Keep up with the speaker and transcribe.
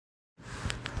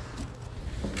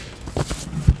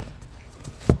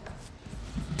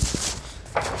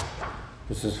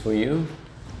This is for you?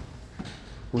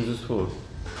 Who's this for?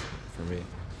 For me,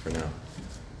 for now.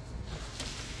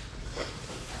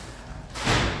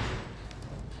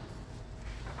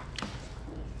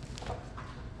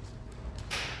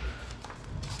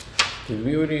 Did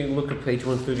we already look at page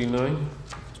 139?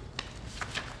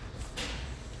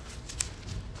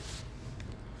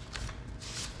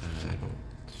 I don't.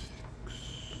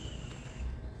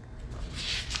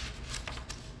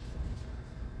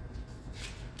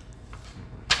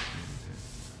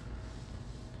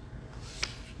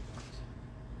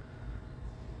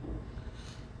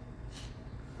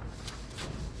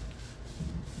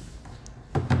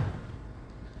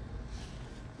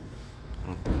 I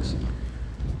don't think so.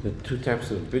 The two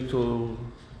types of bittul,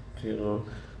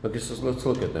 okay, so let's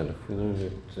look at that. If we learned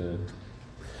it,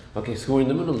 okay, so we're in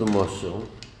the middle of the mashal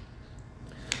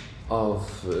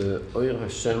of Oyer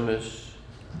HaShemesh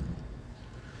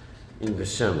in the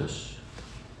Shemesh.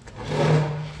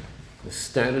 The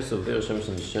status of Oyer HaShemesh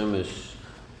in the Shemesh.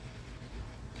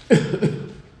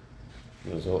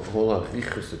 There's a whole lot of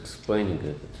richus explaining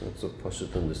it. It's not so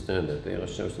possible to understand that. Oyer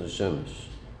HaShemesh in the Shemesh.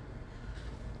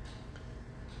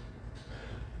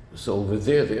 So over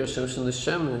there, the Shemesh and the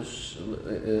Shemesh,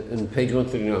 in page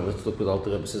 139, let's look what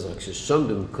Alter Rebbe says,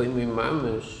 Shambim koimi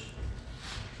mamish,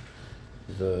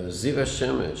 the Ziva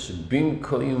Shemesh, bin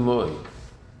koimoi,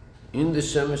 in the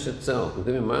Shemesh itself,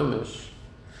 koimi mamish,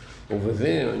 over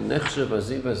there, nechshav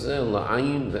aziva zeh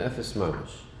la'ayin ve'efes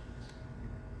mamish.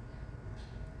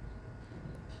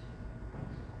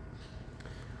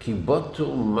 Ki botu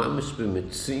mamish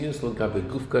b'metzias l'gabe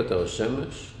gufkat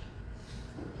al-Shemesh,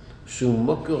 שהוא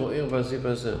מוקר אויר והזיו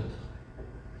הזה.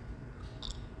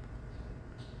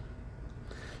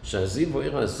 שהזיו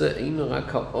אויר הזה אינו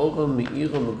רק האור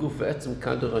המאיר המגוף ועצם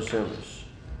כדר השמש.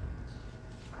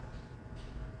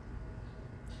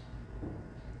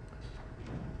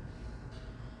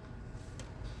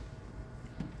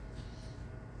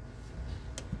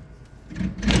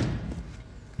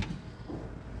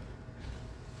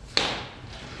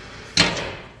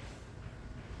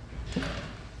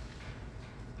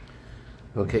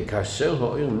 אוקיי, כאשר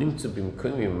האור נמצא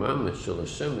במקום ממש של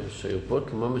השמש,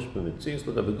 הירפות ממש במציאות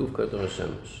לגבי גוף כדר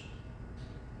השמש.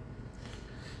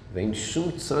 ואין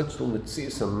שום צד של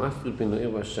מציאות המפריד בין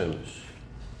האור והשמש.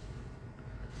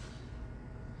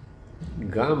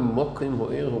 גם מוקם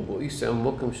האור הוא בויס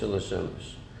המוקם של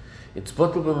השמש. It's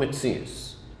bottled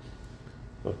במציאות.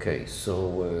 Okay,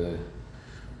 so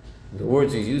the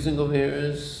words he's using over here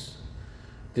is,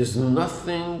 there's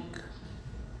nothing,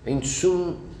 ain't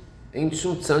shum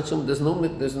tzad, there's no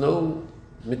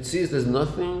mitzvah, there's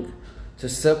nothing to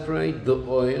separate the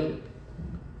oil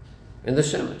and the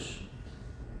shemesh.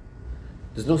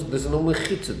 There's no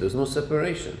mechitza, there's no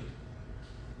separation.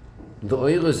 The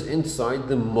oil is inside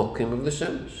the mokim of the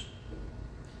shemesh.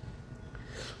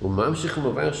 וממשיך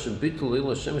ומבאר שביטול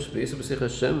אל השמש בעשר בשיח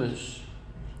השמש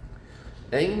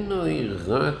אינו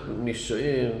רק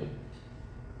נשאר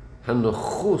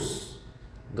הנוחוס,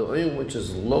 the oil which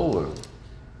is lower,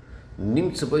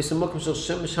 נמצא בעשר מוקם של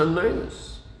שמש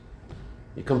הנילס.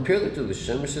 You compare it to the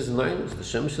shemesh is nilus, the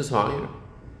shemesh is higher,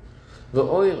 the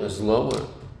oil is lower.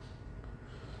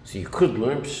 So you could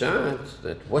learn pshat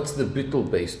that what's the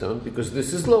bittul based on, because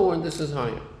this is lower and this is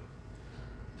higher.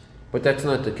 But that's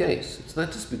not the case. It's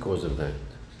not just because of that.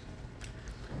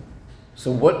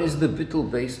 So what is the bittul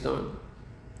based on?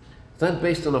 It's not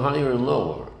based on higher and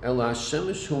lower. Ela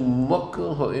hashemesh hu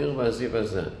mokel ha'ir v'aziv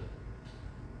hazeh.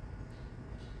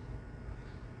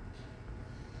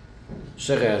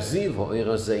 Shere aziv ha'ir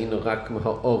hazeh ino rak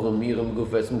ha'or amirim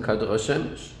guvetz m'kader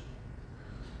hashemesh.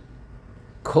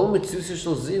 Kol mitzvah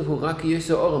shel ziv hu rak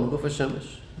yesa orim guf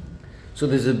hashemesh. So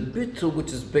there's a bittul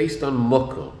which is based on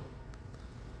mokel.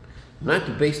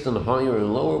 Not based on higher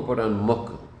and lower, but on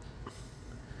mokum.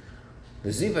 The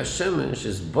ziv shemesh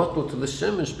is bottled to the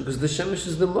shemesh because the shemesh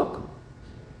is the mokum.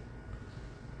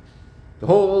 The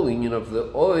whole union of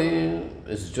the oil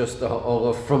is just a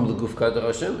ha'orah from the guf kader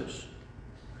shemesh.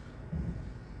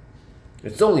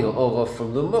 It's only a ha'orah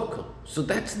from the mokum. So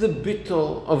that's the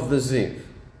bittul of the ziv.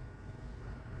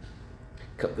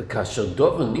 Kasher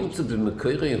dover nimtza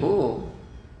b'mekoirei hu.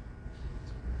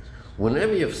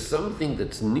 Whenever you have something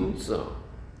that's nimtza,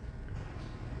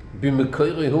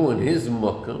 b'mekoirehu in his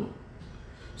mokum,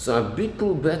 so a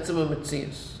bittul betzem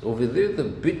ha-metzias. Over there, the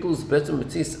bittul's betzem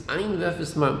ha-metzias, ein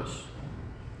v'efes mamish.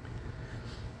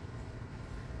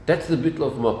 That's the bittul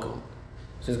of mokum.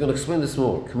 So he's going to explain this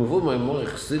more. K'muvul ma'amor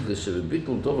echsidus,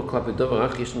 she'bittul dover klape dover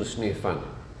ach yesh no shnei ifanim.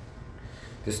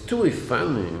 There's two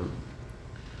ifanim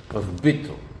of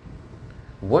bittul.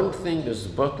 One thing is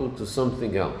bottled to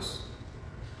something else.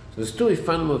 So there's two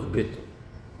ifanim of bittul.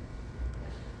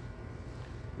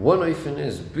 One often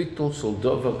is bitul shel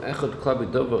dover echad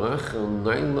klabi dover acher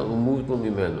naila umudlo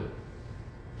mimenu.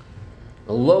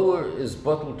 A lower is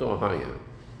bottled to a higher.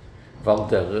 Val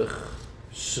derech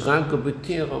shraga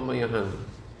betira mayahani.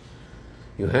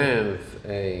 You have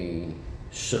a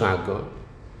shraga.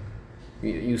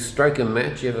 You strike a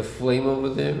match, you have a flame over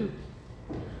there,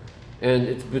 and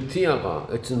it's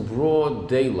betira, it's in broad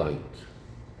daylight.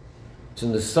 It's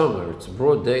in the summer, it's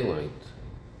broad daylight.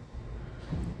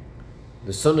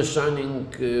 The sun is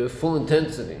shining full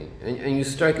intensity, and you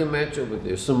strike a match over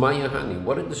there. So mayahani,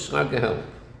 what did the shraga help?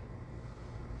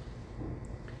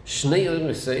 Shnei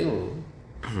oireseilu.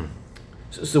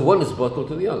 So one is bottled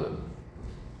to the other.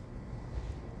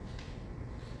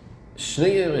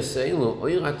 Shnei oireseilu,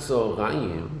 oir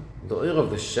hatzorayim, the oir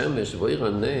of the shemesh, v'oir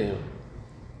haner,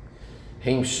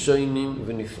 heim shoinim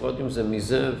v'nifrodim ze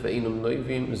mizeh, ve'inam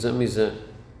noivim ze mizeh.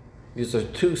 These are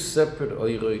two separate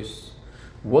oiros.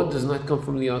 One does not come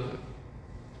from the other.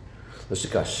 It's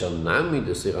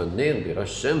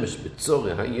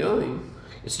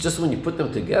just when you put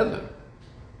them together,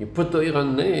 you put the oir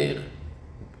haner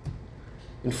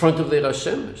in front of the oir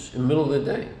hashemesh in the middle of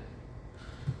the day.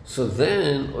 So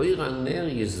then oir haner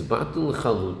yizbatul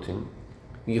chalutin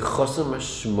yichosam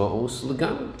hashmaos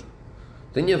legamri.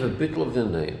 Then you have a bittul of the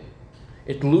ner.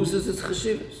 It loses its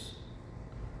cheshivas.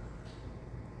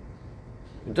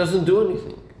 It doesn't do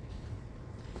anything.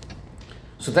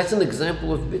 So that's an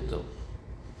example of bittul.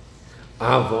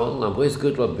 Aval, nabo is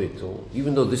good la bittul,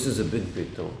 even though this is a big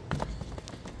bittul.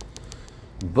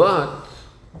 But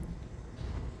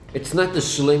it's not the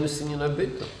shleimus in a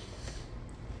bittul.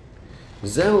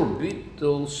 Zehu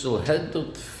bittul shel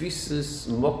heder tfisis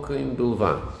mokim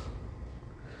bilvad.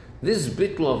 This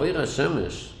bittul of eir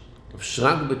hashemesh, of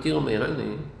shrag betir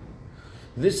mehani,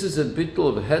 this is a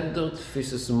bittul of heder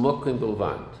tfisis mokim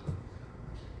bilvad.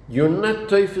 You're not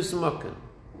teifis mokim.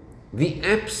 The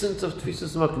absence of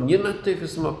tfisas mokim, you're not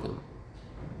teifis mokim.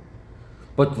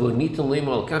 But we need to name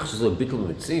al kach she's a bittul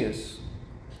metzias.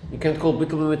 You can't call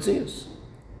bittul metzias.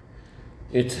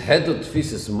 It's heder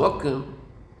tfisas mokim.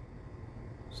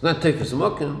 It's not teifis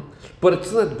mokim, but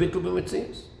it's not bittul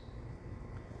metzias.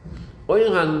 Oyer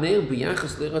haner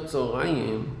biyachas leirat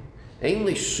zorayim ein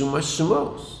li shum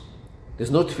hashmos. There's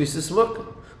no tfisas mokim.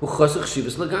 Hu chosach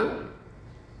shivas legamri.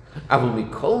 אבל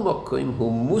מכל מקום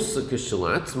הוא מושג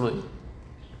כשלעצמי.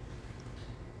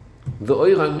 The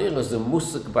oir haner is a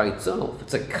musik by itself.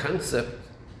 It's a concept.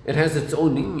 It has its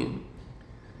own union.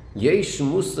 Yesh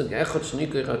musik echad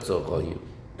shnikar hatzorayim.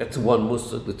 That's one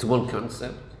musik. That's one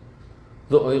concept.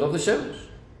 The oir of the shemesh.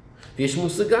 Yesh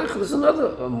musik echad. There's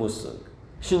another musik.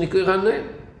 Shnikar haner.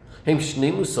 Hem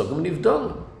shnei musagim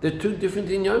nivdalim. They're two different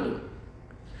inyanim.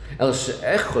 El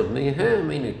she'echad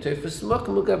mehem ein teifes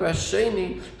mokim l'gab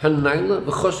hasheni hanayla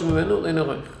v'choshem mimenu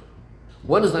le'narech.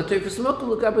 One is not teifes mokim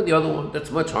l'gab the other one. That's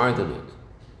much higher than it.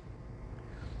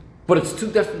 But it's two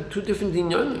different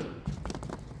inyanim.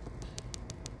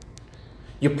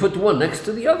 You put one next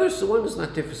to the other, so one is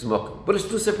not teifes mokim, but it's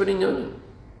two separate inyanim.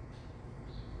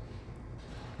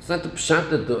 It's not the pshat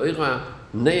that the oira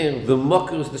neir, the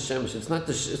mokker is the shemesh. It's not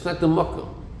the mokker.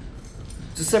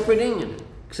 It's a separate inyan.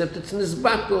 Except it's in this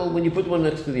battle when you put one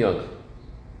next to the other.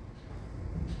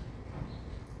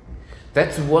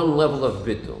 That's one level of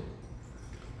bittul.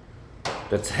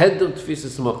 That's heder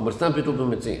tfisas mokum, but it's not bittul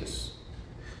b'metzias.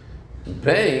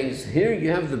 Beis, here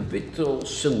you have the bittul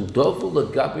shel dovel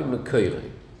l'gabi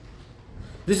mekoyrei.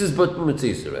 This is bittul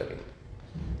b'metzias already.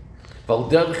 Val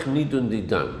derech nidun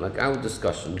didan, like our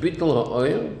discussion. Bittul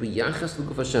ha'oyer b'yachas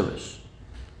l'guf hashemesh.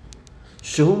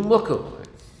 Shehu moker.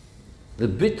 The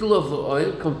bittul of the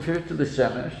oil compared to the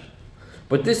shemesh,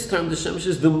 but this time the shemesh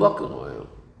is the mocker oil.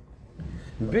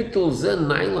 Bittul ze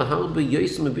naila halbe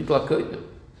yosim bittul hakoydim.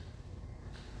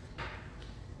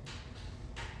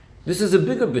 This is a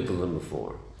bigger bittul than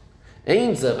before.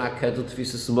 Ein ze rak heder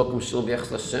tfisas mokum shel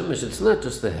v'yachas l'shemesh. It's not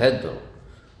just the heder.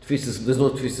 There's no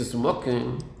tfisas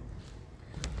mokum.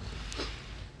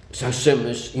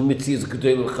 Shashemesh imitzias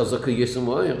g'dei l'chazaka yesem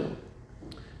oil.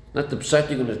 Not the pshat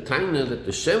you're going to time that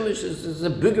the shemesh is a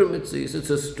bigger mitzvah, it's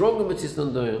a stronger mitzvah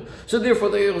than the oil. So therefore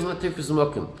the oil is not teifis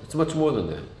mokim. It's much more than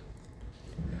that.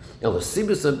 El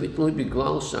hasibas habittul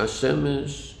biglal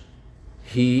shashemesh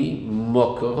hi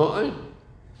moker ha'oil.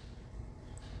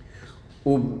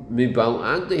 Umibal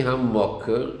adei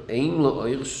ha-moker ein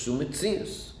la'oil shum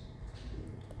mitzias.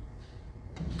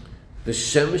 The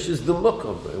shemesh is the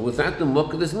moker. Without the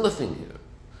moker there's nothing here.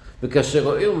 Because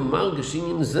oil margish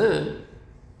inyan zeh.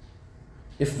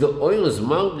 If the oil is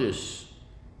malgish,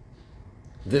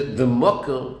 the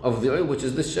mocker of the oil, which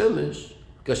is the shemesh,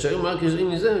 kasher malgish in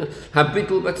zeh,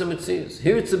 habittul batzamitzias.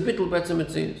 Here it's a bittul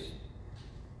batzamitzias.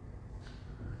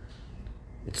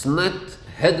 It's not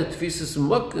head tfisis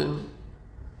mokim.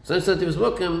 It's not tfisis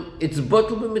mokim. It's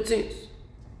bottle b'metzias.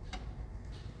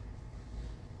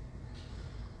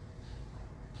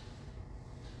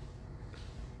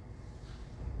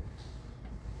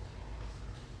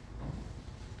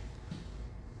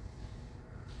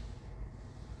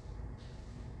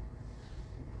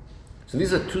 So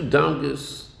these are two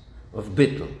dargas of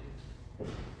bittul.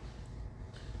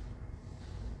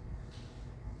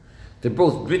 They're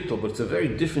both bittul, but it's a very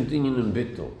different inyan in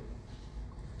bittul.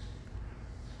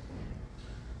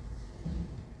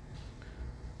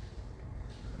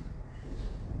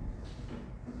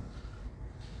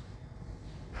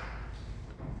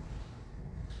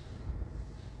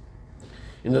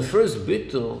 In the first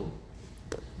bittul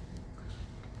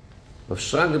of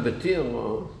Shaar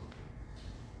Betira,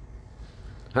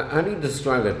 how do you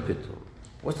describe that bittul?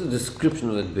 What's the description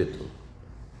of that bittul?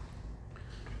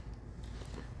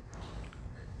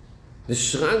 The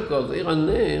shrank of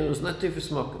Iraner is not tefis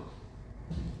makom.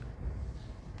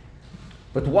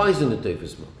 But why isn't it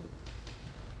tefis makom?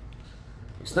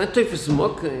 It's not tefis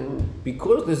makom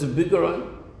because there's a bigger eye.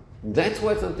 That's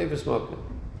why it's not tefis makom.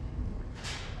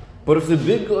 But if the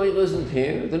big eye isn't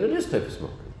here, then it is tefis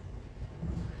makom.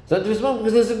 It's not tefis makom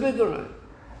because there's a bigger eye.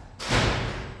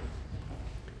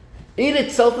 It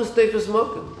itself is tefis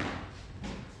makom.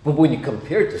 But when you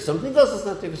compare it to something else, it's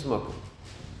not tefis makom.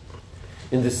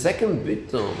 In the second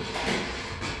bittul,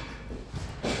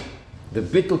 the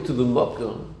bittul to the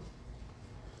makom,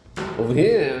 over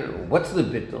here, what's the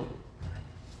bittul?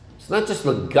 It's not just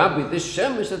lagabi, this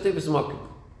shemesh, that tefis makom.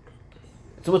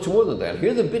 It's much more than that.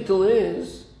 Here the bittul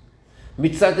is,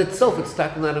 mitzad itself, it's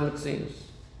taken out of metzias.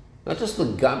 Not just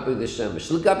lagabi, the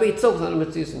shemesh. Lagabi itself is not a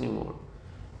metzias anymore.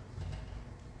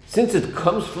 Since it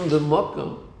comes from the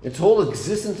makom, its whole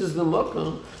existence is the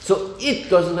makom, so it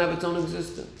doesn't have its own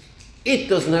existence. It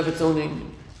doesn't have its own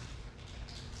name.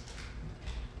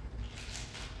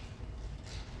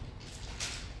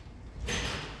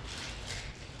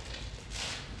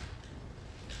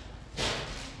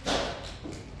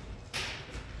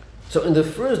 So in the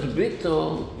first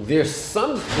bittul, there's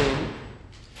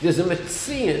a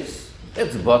metzias,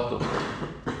 that's bottom.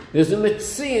 There's a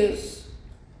metzias,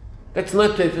 that's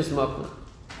not tefis makom.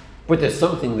 But there's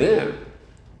something there.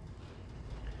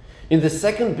 In the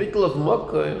second bittul of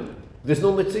makom, there's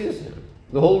no metzias here.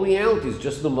 The whole reality is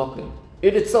just the makom.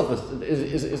 It itself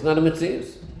is not a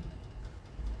metzias.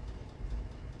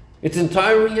 Its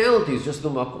entire reality is just the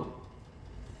makom.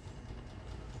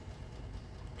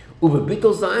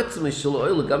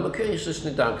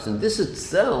 In this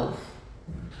itself,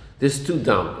 there's two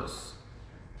dargas.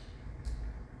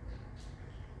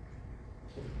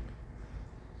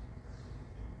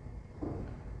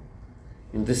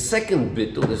 In the second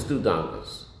bittul, there's two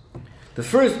dargas. The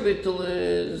first bittul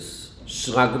is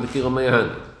Shaar Betira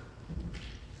Mayahana.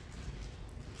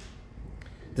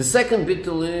 The second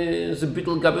bittul is a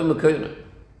bittul Gabi Mekoira.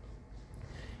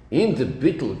 In the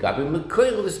bittul Gabi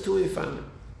Mekoira, there's two ifamim.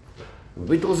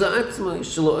 Bittul Za'atzma is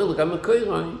Shalo'il Gabi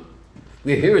Mekoira.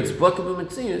 We hear it's bottom of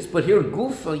Metzias, but here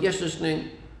Gufa Yeshes Shnei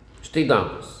Shtei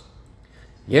Dargas.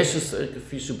 Yeshes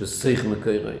Erkefishu B'Seich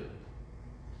Mekoira.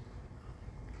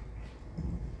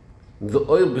 The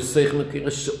oil b'seich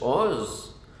mekira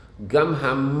she'oz gam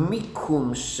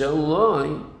hamikum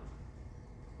sheloi,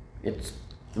 its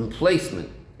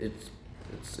emplacement,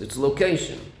 its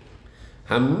location.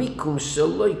 Hamikum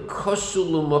sheloi koshu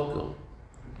l'mokum.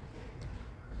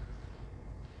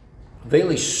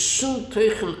 Ve'li shum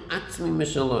teichen atzmi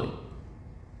mishaloi.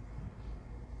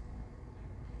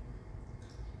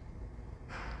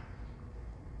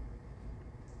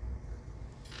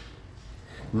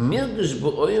 מרגש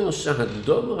באויר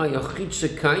שהדובר היחיד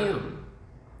שקיים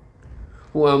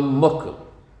הוא המוקר.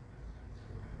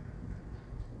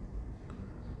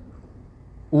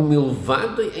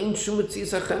 ומלבדו אין שום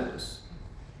מציאות אחרת.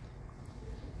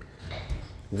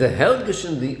 The Helgish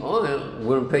and the oil,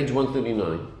 we're on page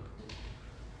 139,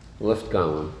 left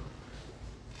column.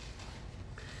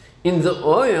 In the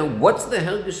oil, what's the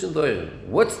Helgish and the oil?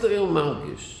 What's the oil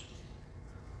Malgish?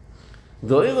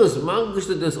 The oil is Malgish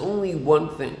that there's only one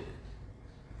thing.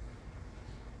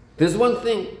 There's one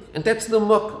thing, and that's the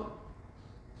Mokkah.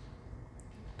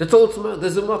 That's all it's about.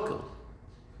 There's a Mokkah.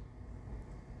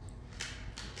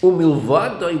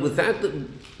 Umilvadai, without the,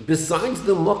 besides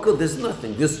the Mokkah, there's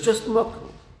nothing. There's just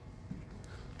Mokkah.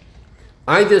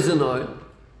 There's an oil.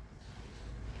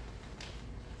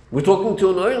 We're talking to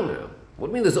an oil now. What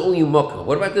do you mean there's only a Mokkah?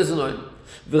 What about there's an oil?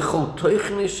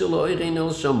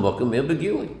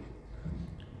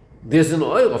 There's an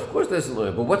oil, of course there's an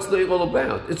oil, but what's the oil all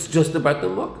about? It's just about the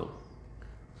Mokkah.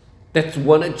 That's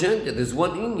one agenda. There's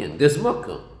one inyan. There's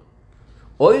Mokkah.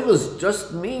 Oilers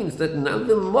just means that now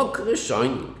the Mokkah is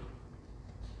shining.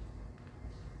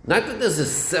 Not that there's a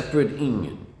separate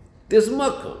inyan. There's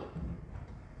Mokkah.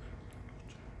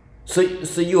 So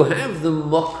you have the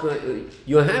Mokkah,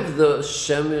 you have the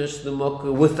Shemesh, the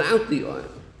Mokkah, without the oil.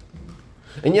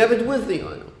 And you have it with the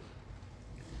oil.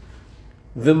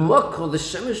 The Mokkah, the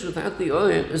Shemesh without the oil,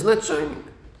 is not shining.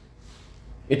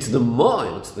 It's the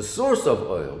oil, it's the source of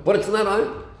oil, but it's not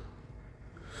oil.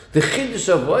 The Chiddush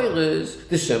of oil is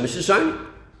the Shemesh is shining.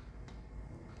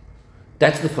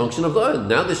 That's the function of the oil.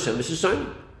 Now the Shemesh is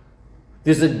shining.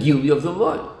 There's a gili of the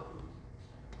oil.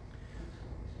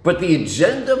 But the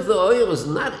agenda of the oil is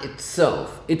not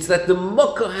itself. It's that the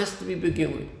Mokkah has to be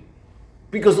begin with.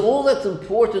 Because all that's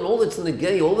important, all that's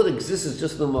negay, all that exists is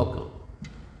just the Mokkah.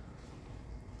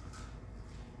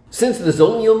 Since there's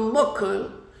only a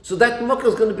Mokkah, so that Mokkah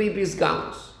is going to be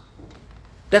Bizgalus.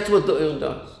 That's what the oil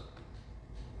does.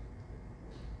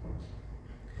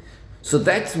 So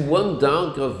that's one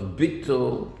dark of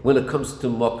Bittul when it comes to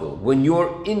Mokkah. When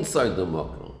you're inside the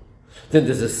Mokkah. Then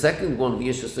there's a second one,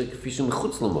 it's also a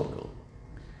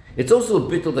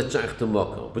Bittul that's shaykh to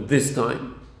Mokkah, but this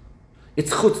time, it's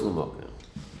Chutz l'Mokkah.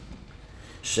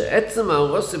 She'etzem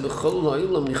ha'arase b'chol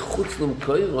ha'olam michutz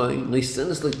l'mkoyroi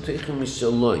leisenes le'teichen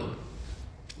mishaloi.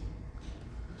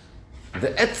 The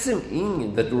etzem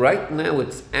inyan, that right now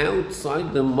it's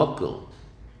outside the Mokkah,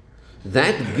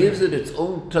 that gives it its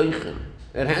own teichen.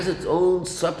 It has its own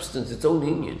substance, its own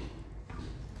inyan.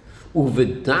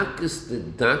 Uvedakas the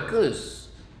dakas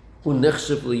who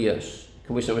nechshav liyesh.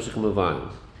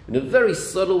 In a very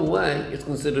subtle way, it's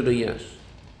considered a yesh.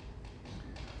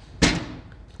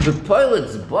 The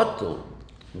pilot's bottle,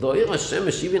 the oil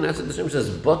Hashemesh, even after the Shemesh, has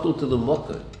bottle to the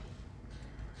Mokkah.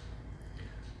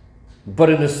 But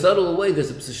in a subtle way,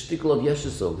 there's a shtickle of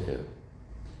yeshus over here.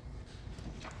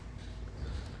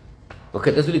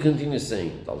 Okay, that's what he continues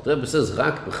saying. The Alter Rebbe says,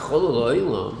 Rak b'chol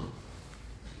ha'olam,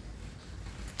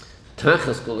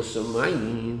 Tachas kol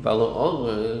hashamayim v'al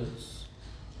ha'oretz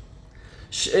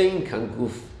she'ein kan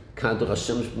guf kador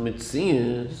Hashemesh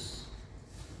b'metzias.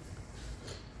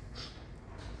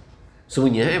 So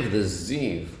when you have the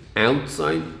ziv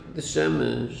outside the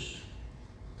shemesh,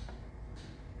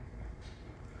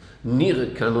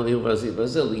 nira kan ha'ir v'aziv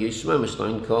hazel liyesh mamash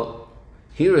le'ein kol.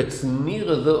 Here it's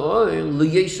nira the oil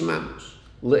liyesh mamash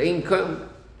le'ein kol,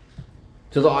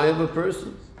 to the eye of a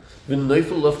person. Here you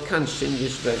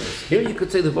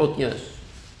could say the word yesh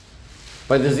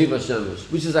by the ziva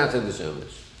shemesh, which is outside the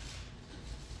shemesh.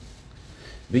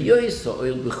 V'yoyis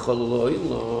ha'oil b'chol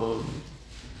ha'olam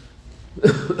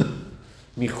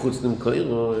michutz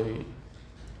l'mkoyroi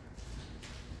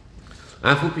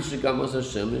afu pi shegam os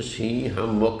hashemesh hi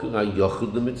ha'moker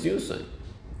ha'yochid l'metziusai.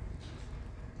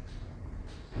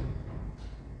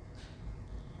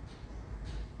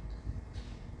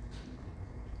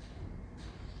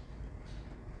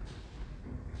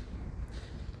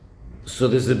 So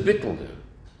there's a bittul there.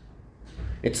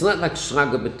 It's not like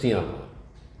shraga b'tiara,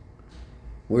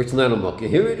 where it's not a mokkah.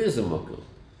 Here it is a mokkah,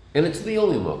 and it's the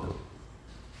only mokkah.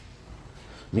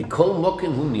 Mikol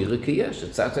mokkah hu nira kiyesh.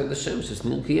 It's outside the shemesh. It's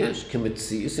nira kiyesh.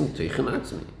 Kemetzius im teichen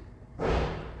atzmi.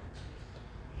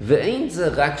 Ve'ein ze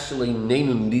rak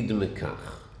sheleinu nid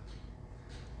mekach.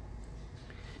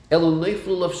 Elo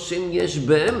neifel of shem yesh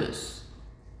be'emes.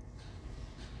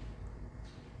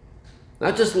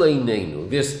 Not just leinenu.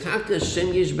 There's taka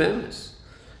shem yesh be'emes.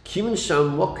 Kimin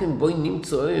sham mokim boi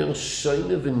nimtza oyer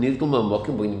shoyne v'nidgul ma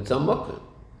mokim boi nimtza mokim.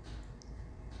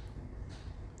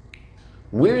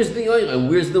 Where's the oyer and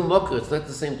where's the mokker? It's not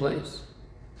the same place.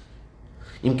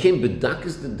 Im kem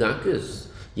bedakas the dakas.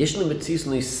 Yeshna metzis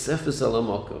neisefes ala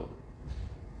mokker.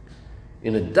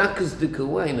 In a dakas dika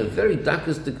way, in a very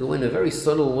dakas dika way, in a very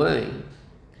subtle way,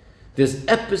 there's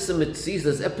epis and metzis,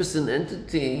 there's epis and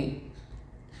entity,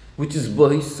 which is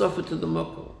bohisofa to the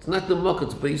mokker. It's not the mokker,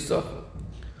 it's bohisofa.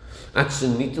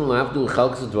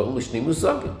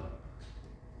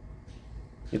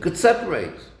 You could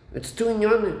separate. It's two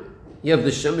inyanim. You have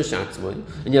the shemesh atzmai,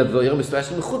 and you have the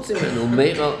misvashim mechutzim, and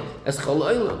umeira es chol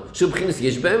olam. Shubchinas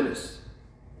yesh be'emes.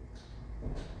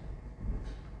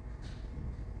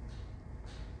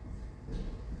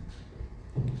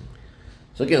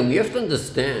 So again, we have to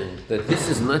understand that this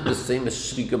is not the same as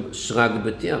shraga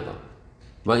b'tiara.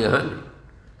 Mayahani.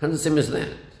 Not the same as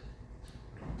that.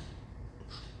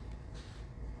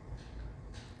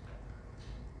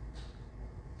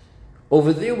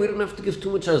 Over there, we don't have to give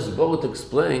too much hasbara to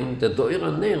explain that the oir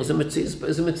haner is a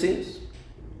metzias.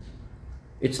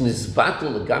 It's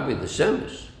nizbatel legabi the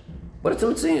shemesh, but it's a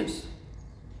metzias.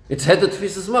 It's headed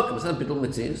tfisas makom. It's not bittul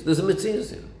metzias. There's a metzias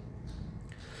here.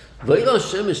 V'Eila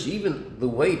Shemesh, even the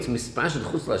way it's mispashed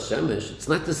chutz l'Shemesh, it's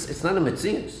not a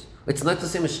metzius. It's not the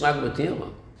same as Shrag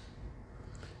B'Tira.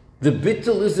 The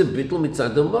bittul is a bittul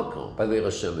mitzad the makom by V'Eila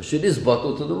Shemesh. It is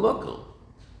bottled to the makom.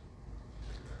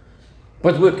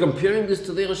 But we're comparing this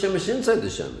to the Shemesh inside the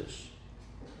Shemesh.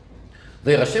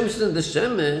 The Shemesh in the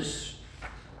Shemesh,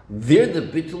 there the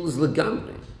bittul is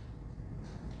legamri.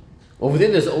 Over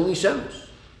there there's only Shemesh.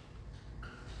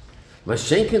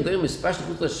 Mashenkin there mispashed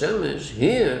chutz l'Shemesh,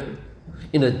 here,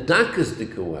 in a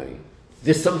dakasdik way,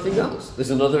 there's something else.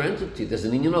 There's another entity. There's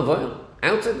an inyan of oil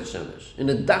outside the Shemesh, in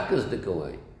a dakasdik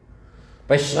way.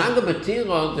 By Shraga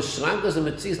B'Tira, the Shraga is a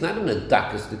Metzi, is not in a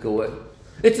dakasdik way.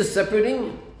 It's a separate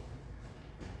inyan.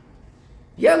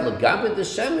 Yeah, Lagabe the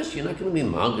Shemesh, you're not going to be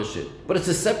margish it, but it's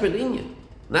a separate inyan,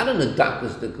 not in a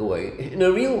dakasdik way, in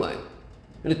a real way,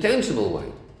 in a tangible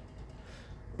way.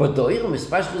 But the Oiram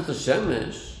Mispashchus the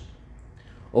Shemesh,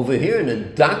 over here in a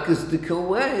dakasdik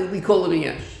way, we call it a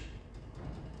yesh.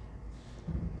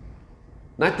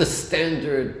 Not the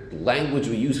standard language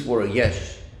we use for a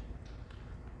yesh.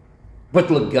 But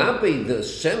Lagabe the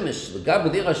Shemesh,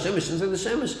 Lagabe the Shemesh inside the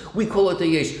Shemesh, we call it a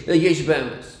yesh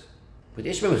be'emes. But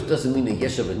yesh be'emes doesn't mean a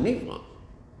yesh of a nivra.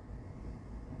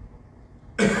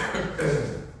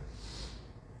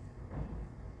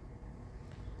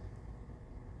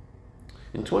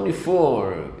 In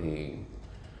 24,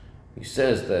 he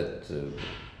says that the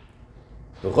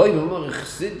VeEmuna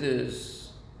Chassidus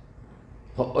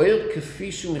ha'oyer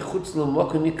kefishu michutz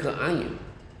l'makom nikra ayin.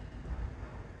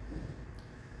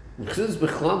 In Chassidus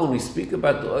B'chlal, when we speak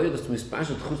about the oil that's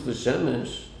mispashet chutz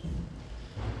l'shemesh,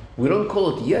 we don't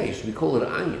call it yesh, we call it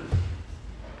ayin.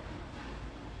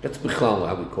 That's B'chlal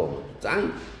how we call it. It's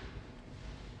ayin.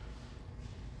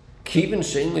 Kivin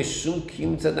shein le'shum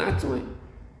kiyum tzadatzmei.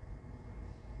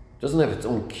 Doesn't have its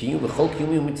own kiyum. The whole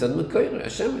kiyum is mitzad mekoyer,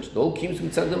 hashemesh. The whole kiyum is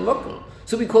mitzad the makom.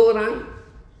 So we call it ayin.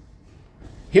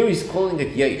 Here he's calling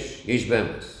it yesh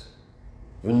be'emes.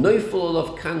 V'noifel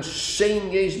olav kan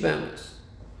shein yesh be'emes.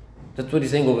 That's what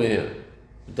he's saying over here.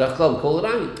 Dachla, we call it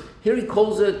ayin. Here he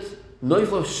calls it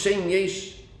noifel of shein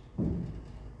yesh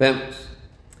be'emes.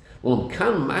 Well,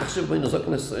 kan machshav ben azak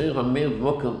nesayir hameir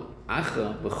b'makom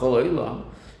acha b'chol olam.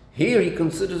 Here he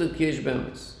considers it yesh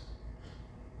be'emes.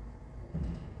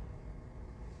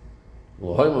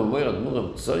 L'hoyma moir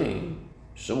admuram tzoyin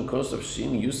shom kosav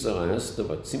shim yusar ha'esta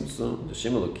v'tzimtzum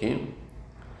d'shem elokim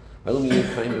halom yeh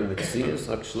kaim v'metzias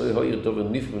hak shloi hoyer dover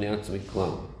nif v'nei atzmi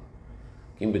klam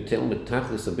kim betel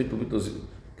metachlis a bittul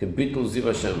kebittul ziv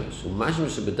hashemesh u'mashim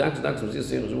shebedax zir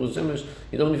seir shemur hashemesh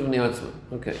yidov nif v'nei atzmi.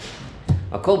 Okay.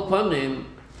 Akol panim,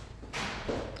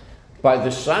 by the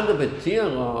Shaar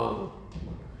B'Tira,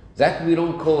 that we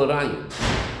don't call it ayin.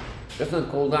 That's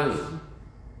not called ayin.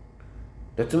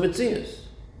 That's a metzius.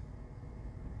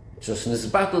 It's just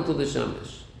nisbatel to the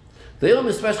shemesh. The Eilam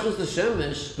Mispashchus the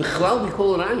shemesh, b'chlal we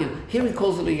call it ayin. Here he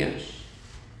calls it a yesh.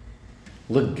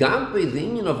 Legabe, the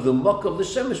inyan of the mok of the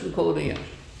shemesh, we call it a yesh.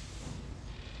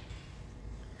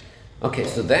 Okay,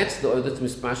 so that's the oil that's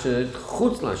mispashet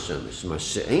chutz l'shemesh.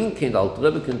 Mashe'en ken, the Alter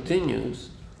Rebbe continues,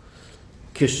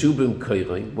 keshu bim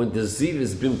koiroi, when the ziv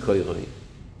is bim koiroi,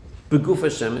 beguf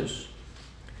hashemesh,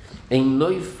 ein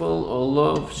neufel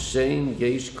olav shein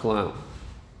yesh klal.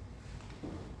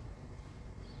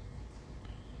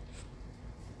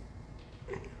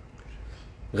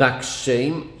 Rak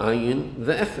shein ayin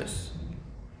ve'efes.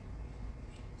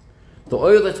 The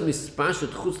oil that's mispashet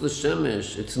chutz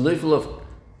l'shemesh, it's neufel of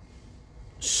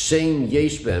shein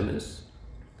yesh be'emes.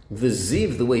 The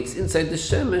ziv, the way it's inside the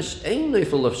shemesh, ein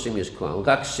neufel of shein yesh klal.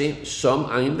 Rak shein shom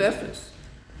ayin ve'efes.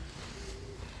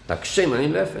 Rak shein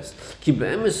ayin ve'efes. Ki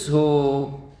be'emes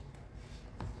hu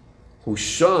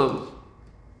shom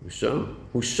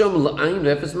la'ayin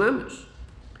ve'efes mamish.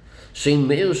 Shein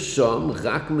meir shom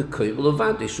rak mekoyer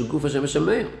levade shu guf hashemesh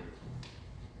hameir.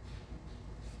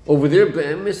 Over there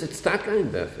be'emes it's tak ayin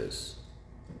ve'efes.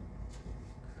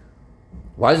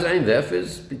 Why is it ayin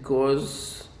ve'efes?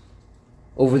 Because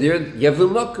over there you have the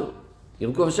makom, you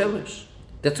have guf hashemesh.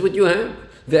 That's what you have.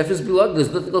 Ve'efes blood.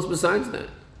 There's nothing else besides that.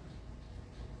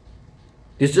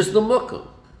 It's just the makom.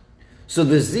 So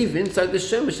the ziv inside the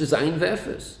shemesh is ayin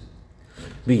ve'efes.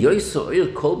 B'yoysa oil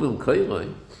kol b'm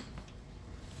koiroi.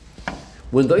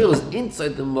 When the oil is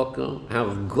inside the makom, how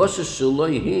gosha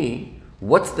shaloi hi,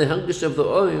 what's the hergish of the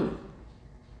oil?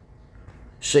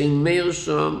 Shein meir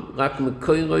sham rak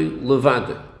mekoiroi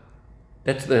levade.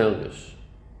 That's the hergish.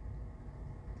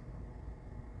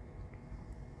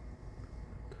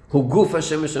 Hu guf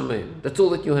hashemesh hameir. That's all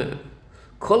that you have.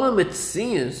 Kol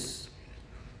ha-metzias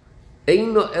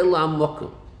eino ela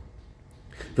ha-makom.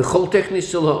 V'chol technis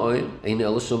shel ha-oil eino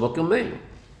ela shel makom meir.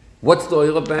 What's the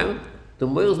oil about? The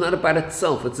moil is not about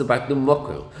itself, it's about the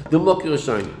mocker. The mocker is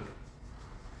shining.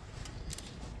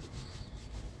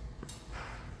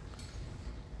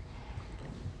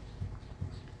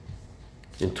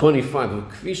 In 25,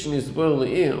 Kvishin is well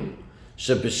le'im,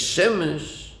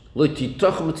 shebeshemesh lo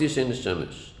titoch matzish in the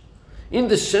shemesh. In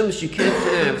the shemesh you can't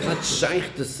have, it's not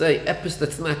shaykh to say, epis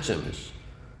that's not shemesh.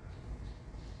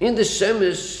 In the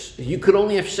shemesh, you could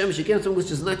only have shemesh, you can't have something which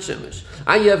is not shemesh.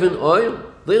 You have an oil,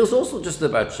 the oil is also just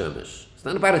about shemesh. It's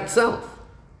not about itself.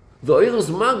 The oil is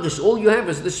magish, all you have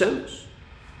is the shemesh.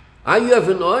 You have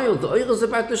an oil, the oil is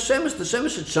about the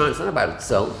shemesh should shine, it's not about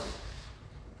itself.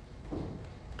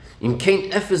 In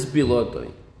kein efes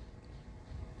bilodoi.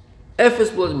 Efes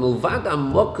bilodoi, milvad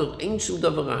ha-moker, ein shum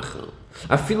davar acher.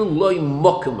 Afilu loi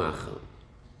moker macher.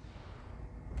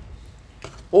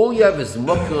 All you have is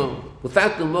moker.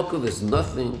 Without the moker, there's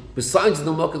nothing. Besides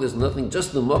the moker, there's nothing.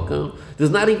 Just the moker.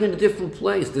 There's not even a different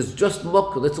place. There's just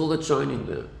moker. That's all that's shining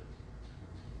there.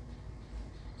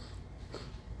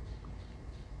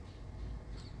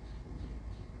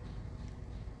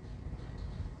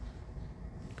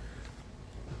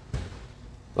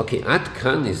 Okay, ad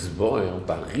kan is boer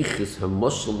barichis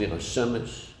hamoshel mir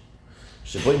hashemesh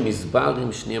sheboy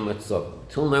mizbarim shnei matzav.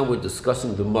 Till now we're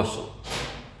discussing the moshel.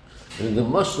 And in the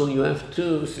moshel you have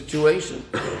two situations.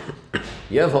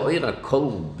 You have ha'ira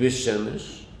kol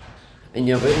b'shemesh and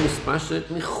you have ha'ira mispashet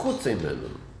michutz imenu.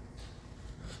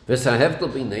 V'sahevtel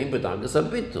b'nei b'dargas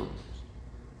habitum.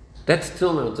 That's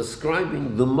till now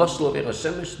describing the moshel of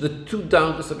Hashemesh, the two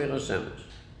dargas of Hashemesh.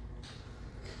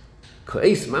 What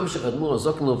is this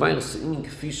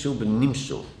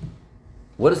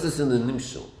in the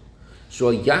nimshul?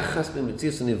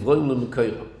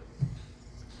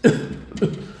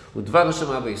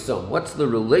 What's the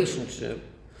relationship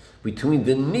between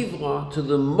the nivra to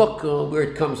the mocker where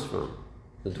it comes from?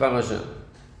 The Dvar Hashem.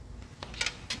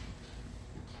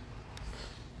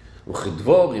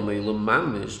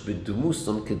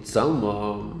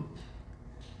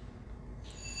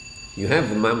 You have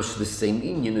mamish the same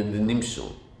inyan in the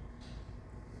nimshul.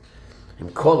 Im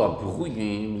kol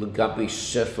ha-bruyim legabe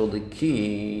shefel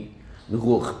leki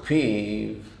l'ruach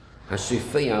piv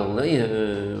hashefei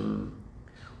aleihem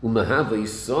umehava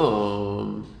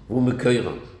yisom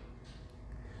u'mekeiram.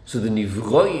 So the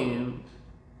nivroim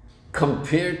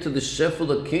compared to the shefel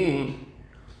leki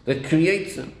that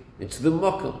creates him. It's the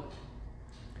mocker.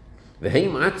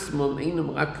 V'heim atzmam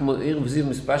einam rak mo'er v'ziv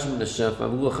mispashim nashef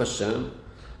avruach Hashem.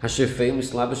 The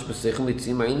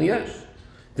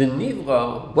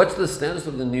nivra, what's the status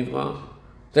of the nivra?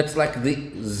 That's like the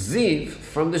ziv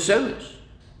from the shemesh.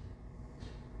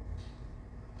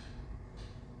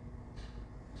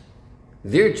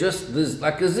 They're just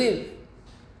like a ziv.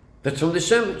 That's from the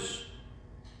shemesh.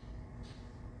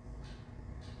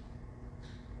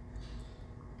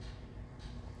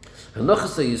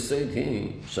 Hanochas ha-yisod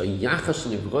hi, shayachas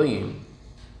nivroim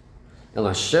el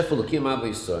ha-shefel l'kim ava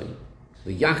yisod.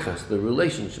 The yachas, the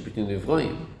relationship between the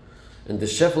Evroim and the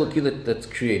Shefel that's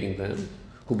creating them,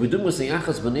 who bedumus the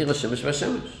yachas b'nei Hashemesh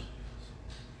v'Hashemesh.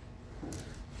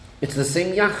 It's the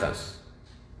same yachas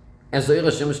as the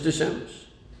Hashemesh to Shemesh.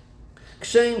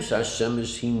 Kshem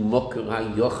sh'Hashemesh hi moker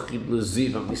ha'yochid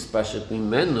l'ziv ha'mispashet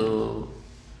mimenu.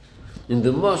 In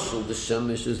the Moshel, the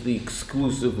Shemesh is the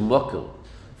exclusive moker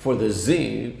for the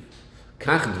ziv.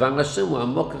 Kach dvar Hashem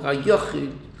ha'moker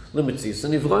ha'yochid l'metzias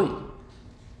ha'nivroim.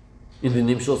 In the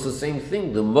Nimshul, it's the same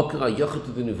thing. The Mokar HaYochid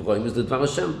to the Nivroim is the Dvar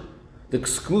Hashem. The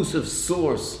exclusive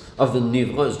source of the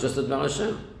Nivra is just the Dvar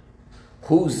Hashem.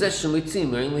 Hu zeh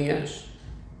shemitzim ein liyesh.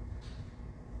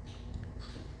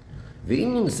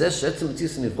 Ve'im nim zeh she'etzem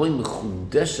mitzias Nivroim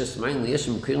mechudeshes mein liyesh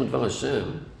mekeirim Dvar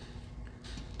Hashem.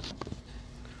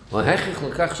 Ha'hechich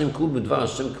lekach shem kul b'Dvar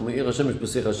Hashem k'mo ir Hashemesh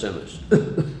b'sich Hashemesh.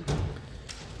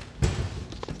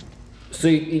 So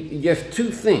you have two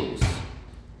things.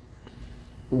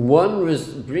 One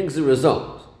brings a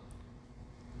result.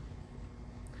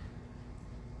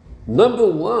 Number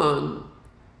one,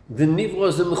 the nivra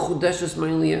is a mechudeshes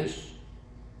mein liyesh.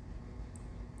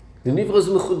 The nivra is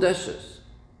mechudeshes.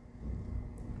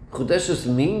 Mechudeshes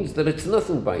means that it's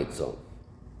nothing by itself.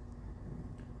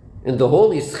 And the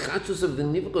whole ischachus of the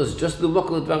nivra is just the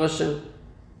mokal dvar Hashem.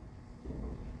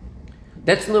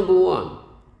 That's number one.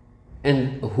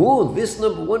 And this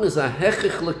number one is a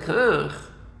hechich lekach.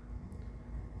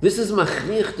 This is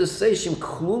machriach to say shem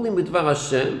klulim b'dvar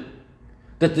Hashem,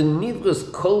 that the nivra is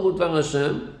kol b'dvar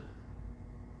Hashem,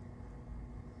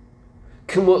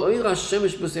 k'mo oir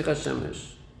Hashemesh b'sech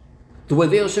Hashemesh, the way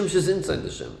the Hashemesh is inside the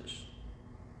Shemesh.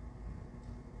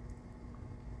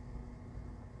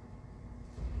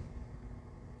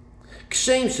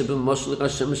 Kshem sheb'moshel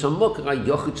Hashemesh hamokar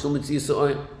hayochid shel mitzias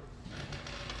ha'oyer.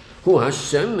 Hu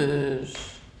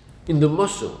hashemesh in the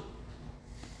muscle.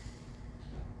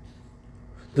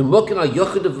 The mocker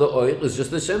al-yochid of the oil is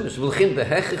just the shemesh. V'lchin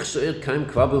behechich she'er kaim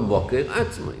kva b'mocker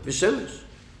atzmai, v'shemesh.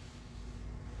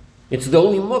 It's the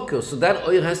only mocker, so that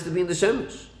oil has to be in the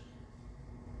shemesh.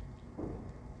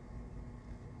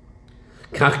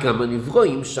 Kach gam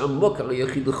anivroim sham mocker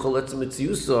al-yochid l'chol etzem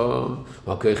etziusam,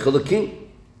 mocker chalakim.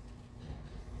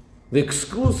 The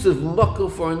exclusive mocker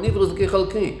for a nivra is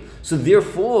chalakim. So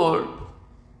therefore,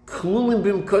 klulim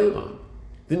b'mkoiram.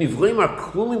 The nivroim are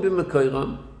klulim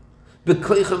b'mkoiram,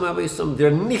 b'koicham aveisam,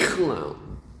 they're nichlal.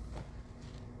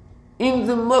 In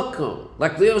the mocker,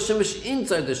 like the shemesh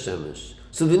inside the shemesh.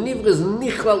 So the nivra is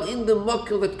nichlal in the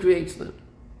mocker that creates them.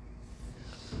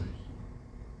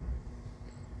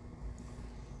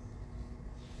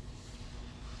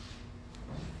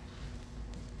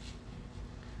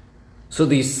 So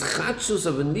the ischatshus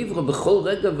of a nivra b'chol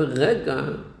rega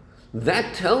v'rega,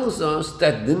 that tells us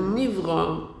that the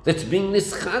nivra that's being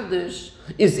nischadesh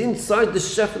is inside the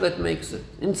shefa that makes it,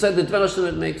 inside the dvar Hashem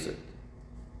that makes it.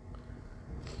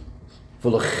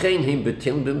 V'lochein heim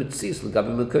betim b'mitzis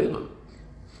l'gabi mekoiram.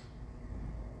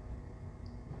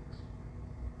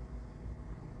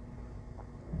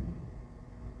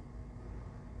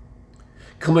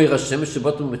 K'may Hashem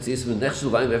shebatum mitzis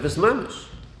v'nechshel v'ayim v'efes mamish.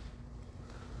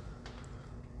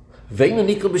 Ve'inu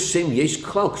nikol b'shem yesh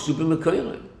klal k'shu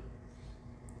b'mekoiram.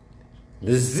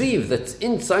 The ziv that's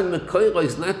inside mekoira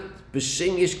is not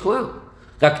b'shem yesh klal.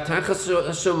 Rak tachas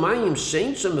hashamayim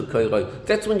shein shem mekoira.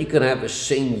 That's when you can have a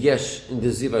shein yesh in the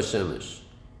ziv hashemesh.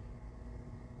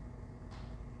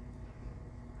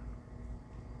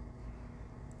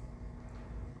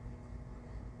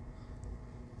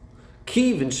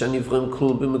 Kivin shanivram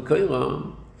klum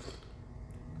b'mekoira.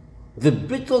 The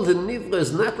bittul, the nivra,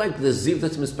 is not like the ziv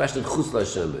that's mispashted chutz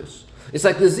la-shemesh. It's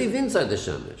like the ziv inside the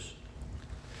shemesh.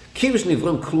 Kivish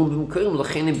nivram klum b'mekoirim,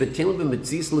 l'chenim betim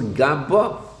b'metzis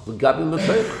l'gaba, l'gabi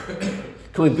mekoirim.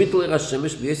 Kami bittul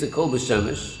ha-shemesh b'yesek kol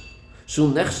b'shemesh, shu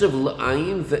nechshav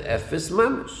l'ayin ve'efes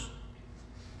mamish.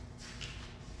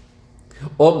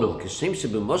 Omnam, kishem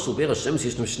sheb'moshel be'er ha-shemesh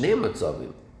yishnam shnei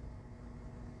matzavim.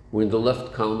 We're in the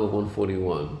left column of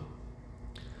 141.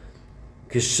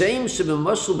 Kishem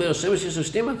sheb'moshel be'er ha-shemesh yishnam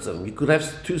shnei matzavim. You could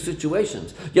have two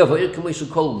situations. Yavayir kamei shel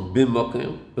kol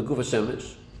b'mokorim, b'guf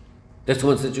ha-shemesh. That's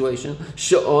one situation.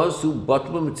 Sha'or su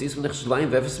batlu b'mitzis v'nechshlayim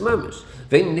v'efes mamish.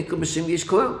 Ve'in nikol b'shem yesh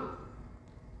klal.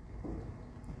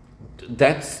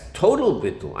 That's total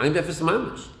bittul. Ein v'efes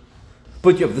mamish.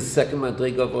 But you have the second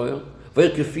madrega of oil.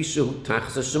 Ve'er kefi shehu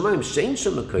tachas hashemayim shein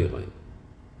shem mekoiroi.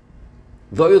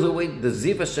 The other way, the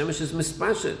ziv hashemesh is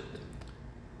mispashet.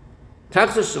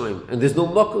 Tachas hashemayim, and there's no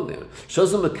mokol there.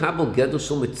 Shozim mekabel gedel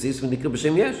shel mitzis v'nikol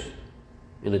b'shem yesh.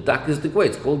 In a dak is the way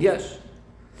it's called yesh.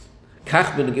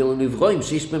 Kach benegel nivroim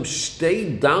sheish b'hem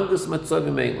shtei dargas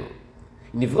matzavim elo.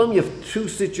 In nivroim you have two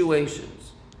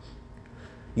situations.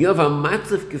 You have a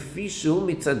matzav kefi shehu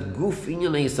mitzad guf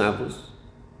inyan ha'isavus.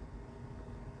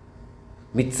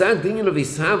 Mitzad inyan of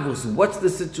isavus, what's the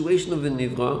situation of the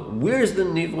nivra? Where's the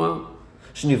nivra?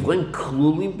 Shnivroim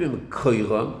klulim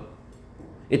b'mekoiram.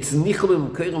 It's nichol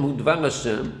b'mekoiram hu dvar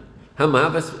Hashem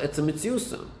hamahavas etzem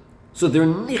mitziusam. So they're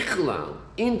nichlal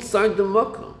inside the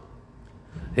makom.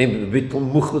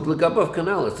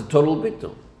 It's a total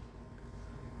bittul.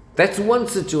 That's one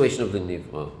situation of the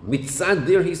nivra. Mitzad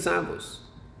der hisavus.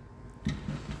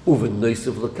 Uve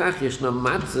noisav lekach yeshna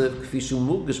matzav kfi shu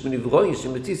murgesh b'nivroim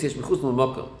shemitzis yesh b'chutz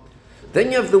m'makom.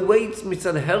 Then you have the way it's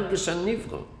mitzad hergesh an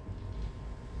nivra.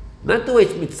 Not the way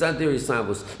it's mitzad der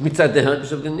hisavus. Mitzad the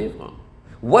hergesh of the nivra.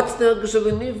 What's the hergesh of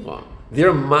the nivra?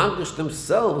 They're margesh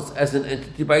themselves as an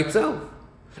entity by itself,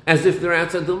 as if they're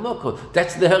outside the makom.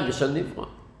 That's the hergesh an nivra.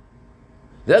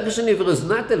 The hergesh nivra is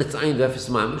not that it's ayin v'efes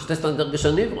mamish. That's not the hergesh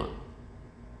nivra.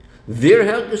 Their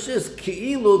hergesh is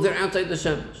ki'ilu, they're outside the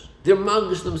shemesh. They're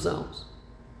margesh themselves.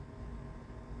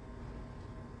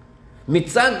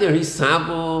 Mitzad their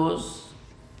hisavos,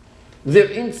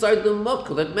 they're inside the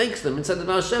makom that makes them inside the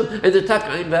Hashem, and they're tak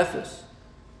ayin v'efes.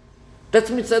 That's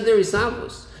mitzad their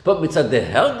hisavos. But mitzad the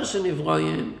hergesh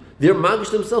nivraim, they're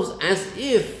margesh themselves as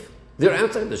if they're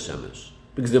outside the shemesh,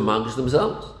 because they're margesh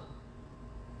themselves.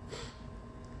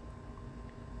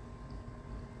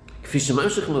 כפי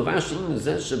שממשיך מבש עם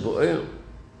זה שבוער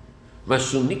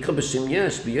משהו נקרא בשם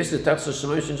יש ביש לתחת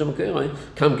השמיים שאין שם מקראים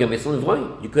קם גם אצל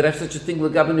נברואים. You could have such a thing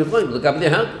לגבי נברואים, לגבי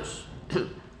להרגש.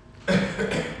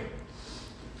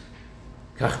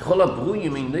 כך כל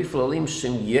הברואים הם נפללים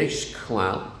שם יש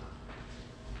כלל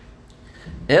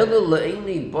אלא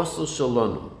לעיני בוסר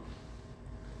שלנו.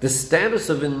 The status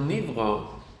of a nivra,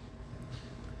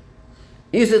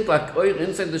 is it like oil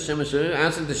inside the shemesh or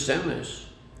outside the shemesh?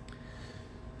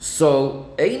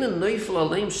 So, ein neufel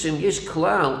alein shem yesh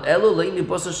klal, elo leini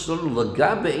basa shalom,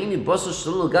 lagabe eini basa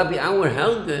shalom, lagabe our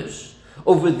helgish,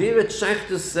 over there it's shaykh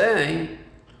to say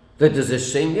that there's a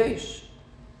shem yesh.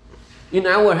 In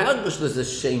our helgish there's a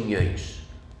shem yesh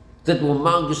that will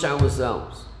margish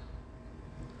ourselves.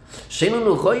 Shenu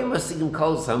no choyim asigim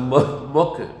kol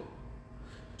mokem.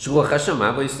 Shruach Hashem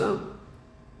avoisam.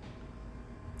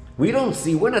 We don't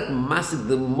see, we're not masig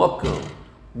the mokem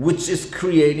which is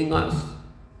creating us.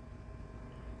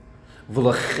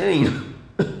 V'lachein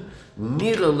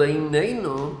nira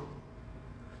leinenu,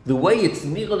 the way it's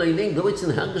nira leinen, though it's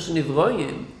in Helgash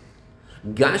Nivroyim,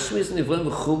 Gashmis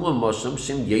Nivroyim v'chumra mosham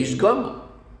shem yesh gama.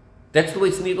 That's the way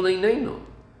it's nira leinenu.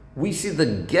 We see the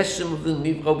geshem of the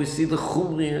nivra, we see the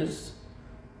chumrias,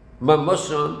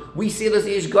 mamosham, we see it as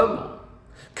yesh gama.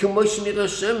 K'mosh nira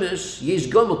shemesh yesh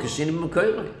gama k'shinim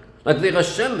m'koyrei. Like the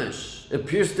shemesh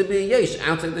appears to be a yesh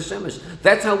outside the shemesh.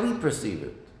 That's how we perceive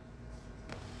it.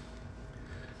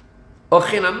 What's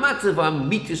the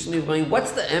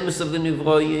emes of the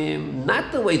Nivroyim?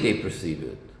 Not the way they perceive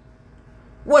it.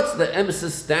 What's the emes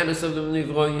status of the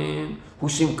Nivroyim?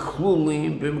 Hushim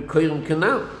klulim b'mkoyrim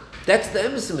kanal. That's the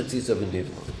emes of the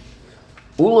Nivroyim.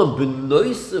 Ulam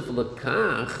b'noisef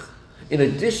lekach. In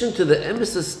addition to the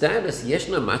emes status,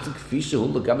 yeshna matik fisha hu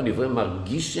legam Nivroyim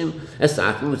margishim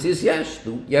esachim mitzis yesh.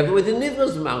 You have the way the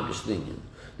Nivro's margish thing.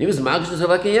 Nivro's margish is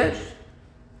like a yesh.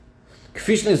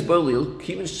 Kfish is bolil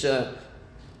kivish.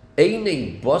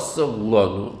 Eine Bossa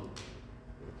Lonu.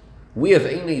 We have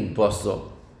Eine Bossa.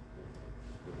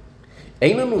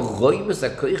 Eine Roimes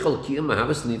Akoichel Kiyam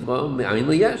Mahavas Nivra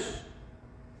Me'ain Yesh.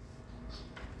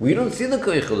 We don't see the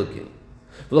Koichel Kiyam.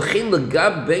 V'lachin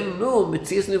L'gab Beinu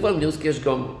Metzias Nivra Nils Kesh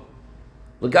Gomo.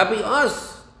 L'gab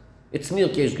us, it's Nil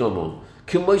Kesh Gomo.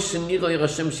 K'moy Shenira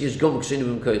Yerashem Shesh Gomo K'sheni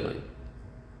B'm Koirei.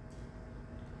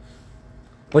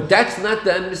 But that's not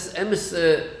the emes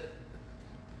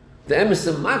the emes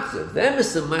matzav. The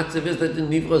emes matzav is that the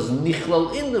nivra is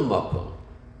nichlal in the makom.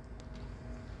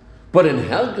 But in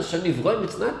Helgash Nivroim,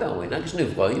 it's not that way. In Helgash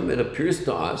Nivroim, it appears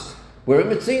to us we're a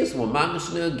mitzias, we're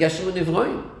magish geshem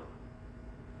Nivroim.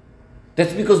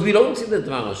 That's because we don't see the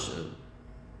Dvar Hashem.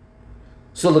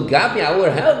 So the Gabi our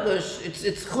Helgash,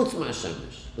 it's chutz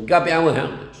ma'Hashemish. The Gabi our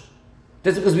Helgash.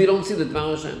 That's because we don't see the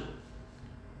Dvar Hashem.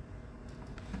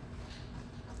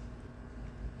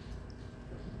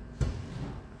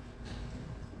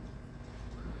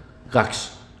 Raksh.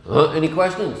 Any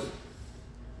questions?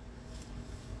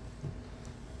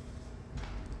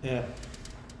 Yeah.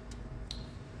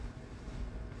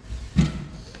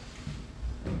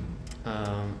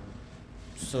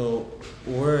 So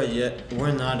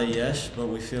we're not a yes, but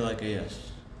we feel like a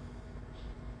yes.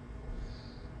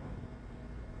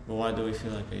 But why do we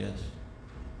feel like a yes?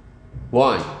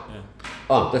 Why? Yeah.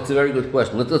 Oh, that's a very good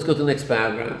question. Let's go to the next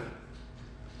paragraph.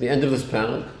 The end of this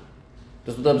paragraph.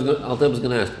 That's what I was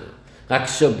going to ask now. רק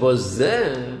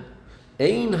שבזה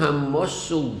אין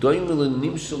המשל דומה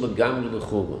לנמשל לגמרי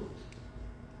לחומרה.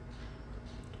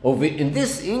 Over in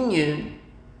this Inyan,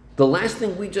 the last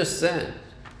thing we just said,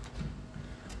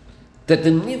 that the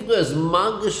Nivra is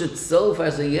margish itself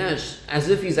as a yesh, as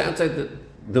if he's outside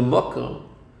the Mokkah.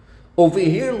 Over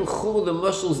here, l'chura, the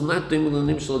mashal is not dome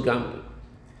l'nimshal gamri.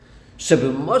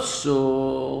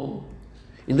 Shebemashal,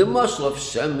 in the mashal of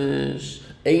Shemesh,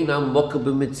 ein ha-Mokkah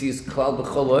b'metzias klal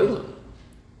b'chol oilam.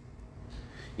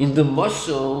 In the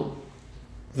mashal,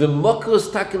 the Mokkah is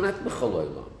takenat b'chol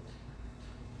oilam.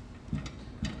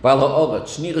 Bal ha'orat,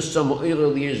 shnira shama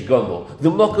oira liyesh gomo. The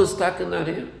Mokkah is takenat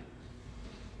here.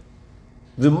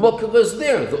 The Mokkah is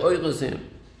there, the oira is here.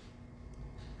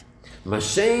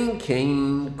 Mashen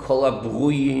kain kol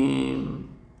ha-bruyim.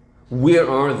 Where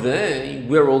are they?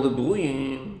 Where are all the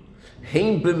bruyim?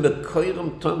 Hein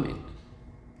b'mekoyrim tamid.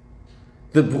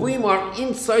 The bruyim are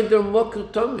inside their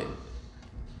Mokkah tamid.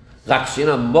 Rak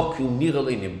she'ena Mokkah nira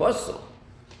le'nei basa.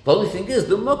 The only thing is,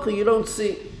 the Mokkah you don't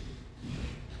see.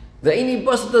 The Eini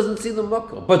Basa doesn't see the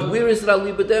Mokkah. But where is it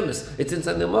Ali B'demis? It's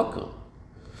inside the Mokkah.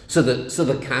 So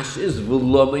the cash is,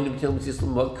 why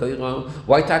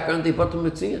aren't they bottom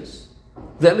Metzias?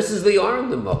 The emes is they are in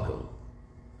the Mokkah.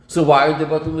 So why are they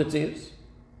bottom Metzias?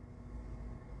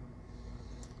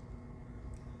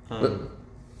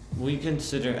 We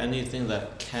consider anything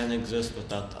that can exist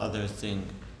without the other thing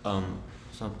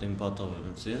something bottom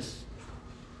Metzias.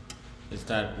 Is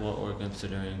that what we're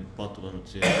considering bottom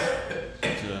Metzias?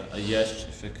 To a yesh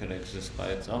if it could exist by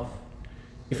itself?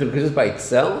 If it exists by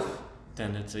itself?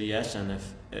 Then it's a yes, and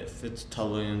if it's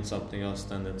totally in something else,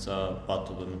 then it's a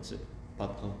bottom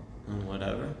and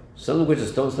whatever. Something which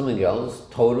is something else,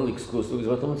 totally exclusive is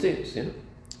bottom Metzias, yeah?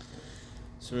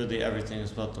 So really everything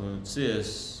is bottom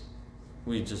Metzias,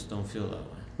 We just don't feel that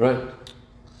way. Right.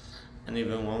 And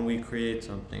even when we create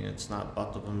something, it's not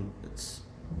batabim.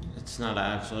 It's not an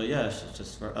actual yesh. It's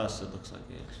just for us. It looks like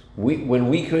a yesh. When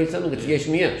we create something, it's yesh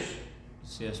miyesh.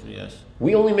 It's yesh miyesh.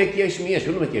 We only make yesh miyesh.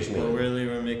 We don't make yesh But miyesh. really,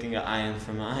 we're making an ayin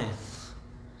from ayin.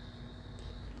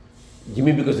 You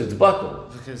mean because it's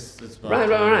batal? Because it's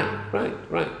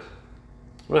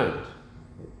Right.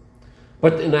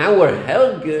 But in our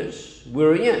helgish,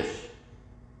 we're a yesh.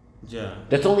 Yeah.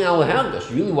 That's only our helgish.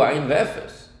 Really, we're in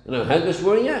vefes. In our helgish,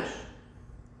 we're a yesh.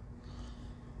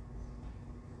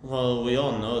 Well, we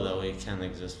all know that we can't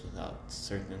exist without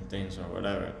certain things or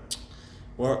whatever.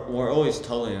 We're always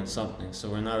totally in something, so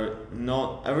we're not.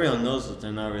 No, everyone knows that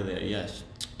they're not really a yesh.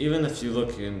 Even if you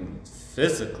look in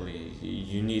physically,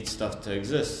 you need stuff to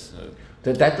exist. So.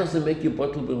 That doesn't make you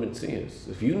bottle b'mitzias.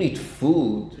 If you need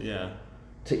food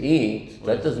to eat,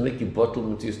 that doesn't make you bottle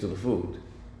b'mitzias to the food.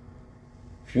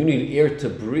 If you need air to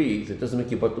breathe, it doesn't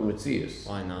make you bottle b'mitzias.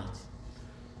 Why not?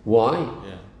 Why?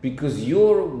 Yeah. Because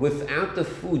you're without the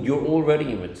food, you're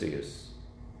already in mitzias.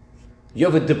 You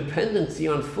have a dependency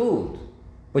on food,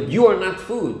 but you are not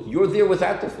food. You're there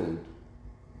without the food.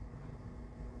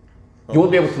 You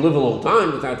won't be able to live a long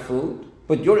time without food,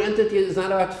 but your entity is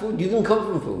not about food. You didn't come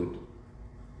from food.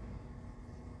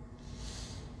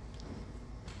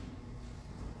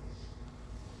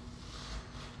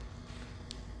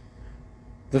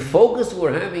 The focus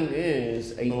we're having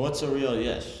is But what's a real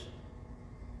yesh?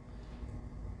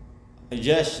 A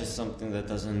yesh is something that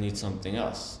doesn't need something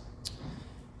else.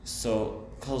 So,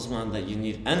 Kozman, that you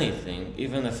need anything,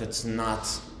 even if it's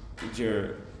not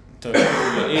the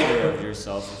creator of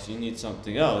yourself, if you need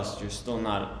something else, you're still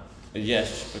not a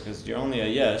yesh, because you're only a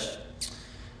yesh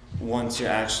once you're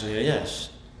actually a yesh.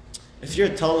 If you're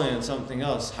totally in something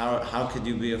else, how could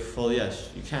you be a full yesh?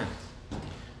 You can't.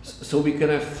 So we can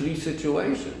have three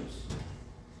situations.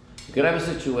 You can have a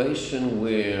situation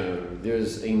where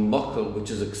there's a makkah which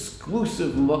is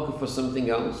exclusive makkah for something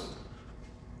else.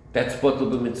 That's batal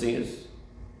b'mitzias.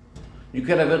 You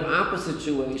could have an opposite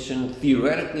situation,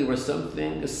 theoretically, where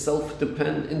something is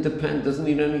independent, doesn't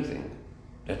need anything.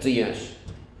 That's a yesh.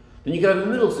 Then you could have a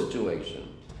middle situation.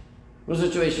 The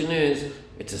situation is,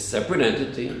 it's a separate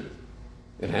entity.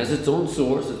 It has its own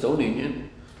source, its own union,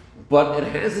 but it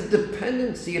has a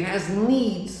dependency, it has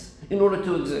needs in order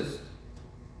to exist.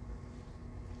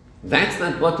 That's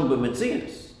not batal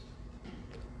b'mitzias.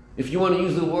 If you want to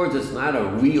use the words, it's not a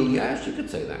real yesh, you could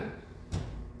say that.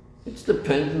 It's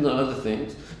dependent on other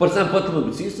things, but it's not batal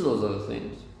b'mitzias to those other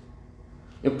things.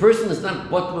 A person is not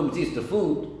batal b'mitzias to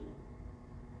food.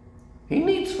 He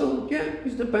needs food,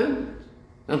 he's dependent.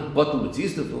 Not batal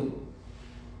b'mitzias to food.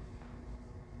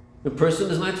 The person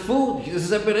is not food. He's a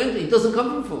separate entity. It doesn't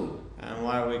come from food. And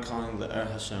why are we calling the Er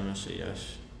Hashemesh a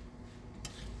yesh?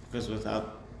 Because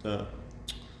without the...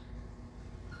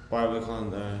 Why are we calling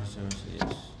the Er Hashemesh a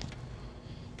yesh?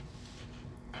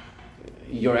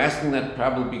 You're asking that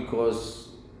probably because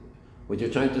what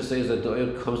you're trying to say is that the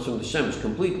oil comes from the Shemesh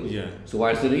completely. Yeah. So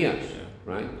why is it a yesh? Yeah.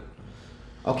 Right?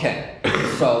 Okay.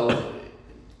 So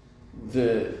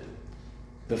the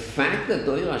fact that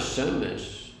the oil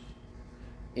Shemesh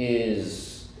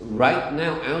is right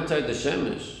now outside the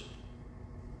Shemesh,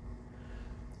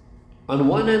 on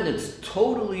one hand, it's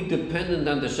totally dependent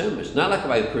on the Shemesh, not like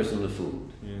by a person with food.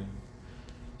 Yeah.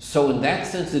 So in that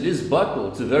sense, it is bittul.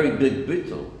 It's a very big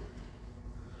bittul.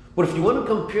 But if you want to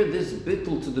compare this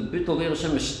bittul to the bittul Leil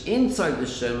Shemesh inside the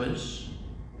Shemesh,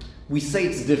 we say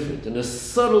it's different. In a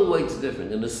subtle way, it's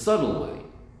different. In a subtle way.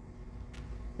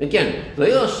 Again, the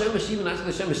Leil Shemesh, even after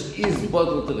the Shemesh, is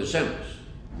bittul to the Shemesh.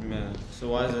 Yeah. So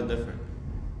why is it different?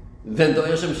 Then the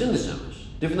Leil Shemesh in the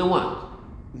Shemesh. Different than what?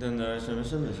 Then the Er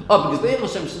Hashemesh in the Shemesh. Oh, because the Leil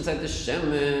Shemesh inside the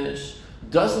Shemesh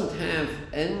doesn't have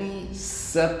any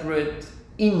separate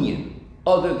inyan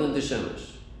other than the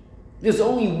Shemesh. There's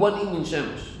only one inyan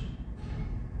Shemesh.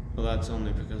 Well, that's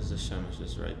only because the Shemesh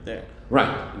is right there.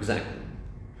 Right, exactly.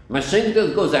 Mashen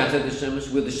goes outside the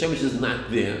Shemesh where the Shemesh is not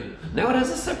there. Now it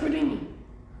has a separate inyan.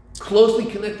 Closely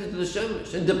connected to the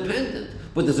Shemesh, independent.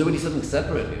 But there's already something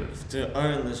separate here. If the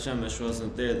Ur in the Shemesh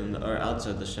wasn't there, then the Ur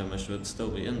outside the Shemesh would still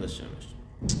be in the Shemesh.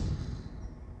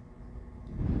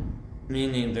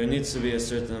 Meaning there needs to be a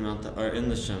certain amount of Ur in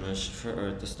the Shemesh for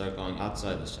Ur to start going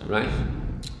outside the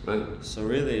Shemesh. Right. So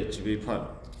really it should be part...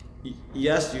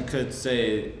 Yes, you could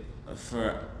say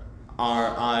for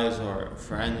our eyes or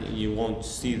for any, you won't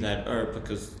see that Ur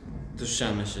because the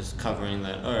Shemesh is covering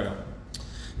that Ur.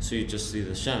 So you just see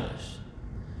the Shemesh.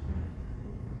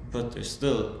 But there's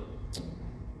still...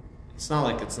 It's not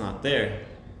like it's not there.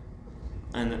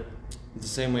 And the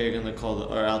same way you're going to call the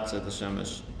Ur outside the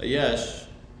Shemesh a yesh,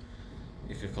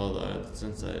 you could call the oil that's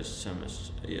inside the shemesh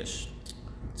yesh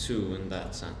two in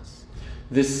that sense.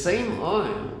 The same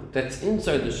oil that's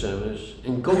inside the shemesh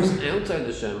and goes outside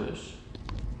the shemesh,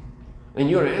 and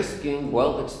you're asking,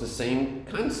 well, it's the same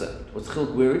concept. What's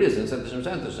chiluk where it is, inside the shemesh,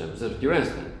 outside the shemesh? That's what you're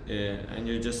asking. Yeah, and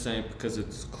you're just saying because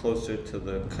it's closer to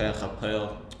the kayach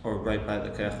hapel, or right by the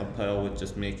kayach hapel, with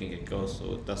just making it go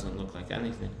so it doesn't look like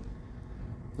anything.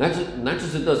 Not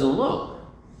just it doesn't look.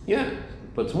 Yeah,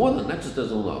 but it's more than that, just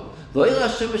doesn't look. The oil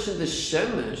shemesh in the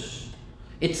shemesh,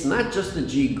 it's not just a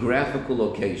geographical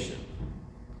location.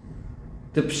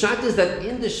 The pshat is that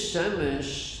in the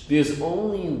shemesh, there's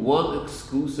only one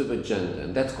exclusive agenda,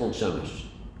 and that's called shemesh.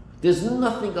 There's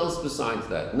nothing else besides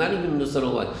that, not even in the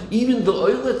subtle light. Even the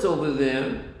oil that's over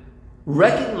there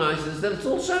recognizes that it's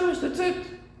all shemesh, that's it.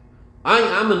 I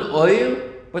am an oil,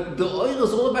 but the oil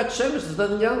is all about shemesh, there's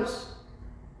nothing else.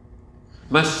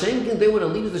 Mashenkin, they want to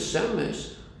leave the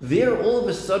shemesh, there all of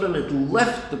a sudden it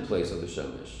left the place of the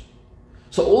shemesh.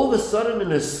 So all of a sudden, in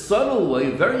a subtle way,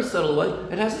 very subtle way,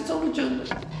 it has its own agenda. It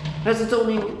has its own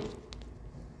meaning.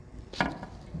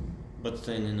 What's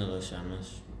the meaning of the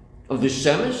shemesh? Of the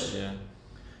shemesh? Yeah.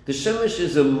 The shemesh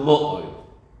is a mo'oil.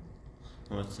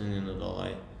 What's the meaning of the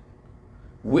light?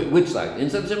 Which side?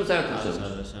 Inside the shemesh, outside the Outside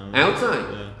shemesh? the shemesh.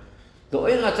 Outside? Yeah. The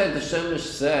oil outside the shemesh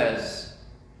says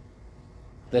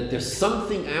that there's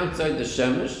something outside the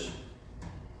shemesh.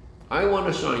 I want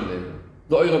to shine there.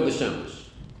 The oil of the shemesh.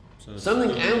 So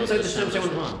Something outside the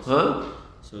shemesh. wants. Huh?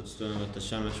 So it's doing what the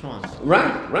shemesh wants.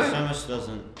 Right. The shemesh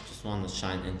doesn't just want to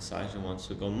shine inside; it wants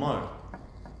to go more.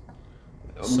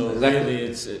 So Exactly. really,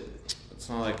 it's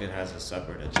not like it has a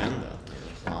separate agenda.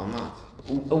 Well, not.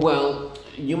 Well,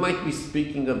 you might be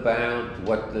speaking about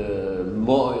what the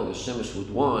mo'oil, the shemesh,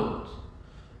 would want,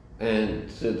 and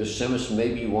the shemesh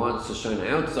maybe wants to shine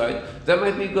outside. That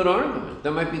might be a good argument.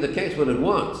 That might be the case, what it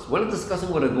wants. We're not discussing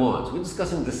what it wants. We're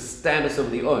discussing the status of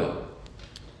the oil.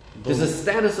 There's a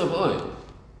status of oil.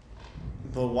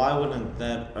 But why wouldn't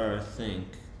that think?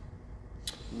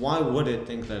 Why would it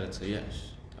think that it's a yesh?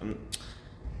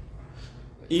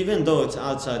 Even though it's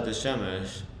outside the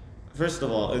shemesh, first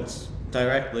of all, it's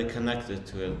directly connected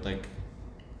to it. Like,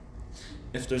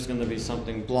 if there's going to be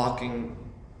something blocking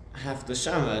half the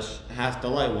shemesh, half the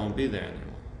light won't be there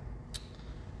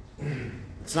anymore.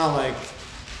 It's not like...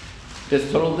 There's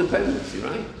total dependency,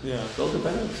 right? Yeah. Total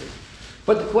dependency.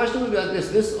 But the question would be like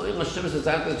this oil of shemesh is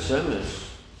outside the shemesh.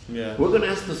 Yeah. We're going to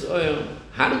ask this oil,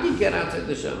 how did you get outside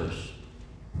the shemesh?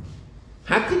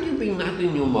 How could you be not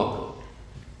in your makkah?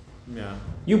 Yeah.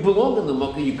 You belong in the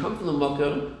makkah, you come from the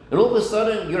makkah, and all of a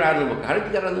sudden you're out of the makkah. How did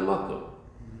you get out of the makkah?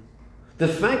 The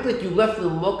fact that you left the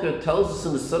makkah tells us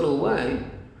in a subtle way,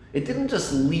 it didn't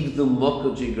just leave the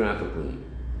makkah geographically.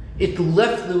 It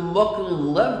left the makkah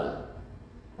in level.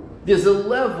 There's a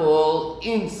level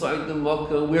inside the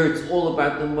makkah where it's all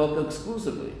about the makkah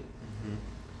exclusively.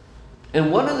 And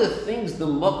one of the things the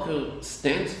makkah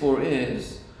stands for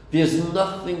is there's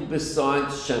nothing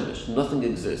besides shemesh. Nothing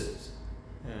exists.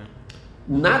 Yeah.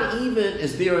 Not even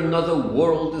is there another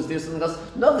world, is there something else?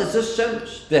 No, there's just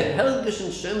shemesh. The helgish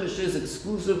in shemesh is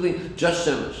exclusively just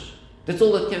shemesh. That's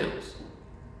all that counts.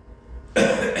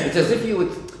 It's as if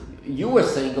you were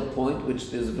saying a point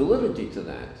which there's validity to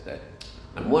that. That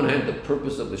on one hand, the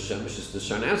purpose of the shemesh is to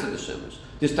shine out of the shemesh.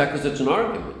 This talk is such an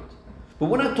argument. But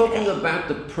we're not talking about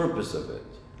the purpose of it.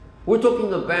 We're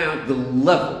talking about the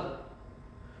level.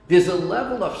 There's a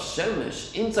level of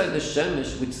shemesh inside the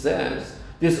shemesh which says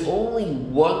there's only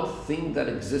one thing that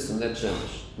exists in that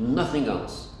shemesh, nothing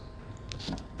else.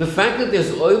 The fact that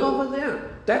there's oil over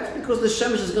there, that's because the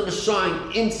shemesh is going to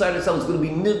shine inside itself. It's going to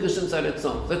be nilgish inside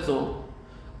itself. That's all.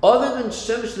 Other than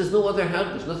shemesh, there's no other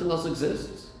helgish. Nothing else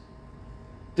exists.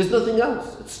 There's nothing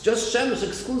else. It's just shemesh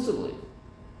exclusively.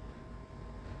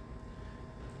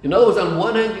 In other words, on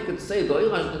one hand, you could say the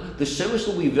shemesh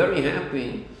will be very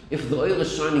happy if the oil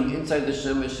is shining inside the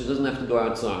shemesh. It doesn't have to go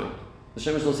outside. The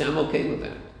shemesh will say, "I'm okay with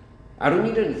that. I don't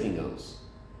need anything else.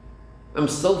 I'm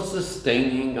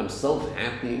self-sustaining. I'm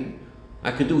self-happy.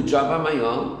 I can do a job on my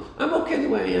own. I'm okay the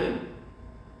way I am.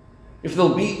 If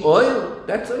there'll be oil,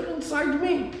 that's oil inside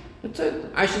me. That's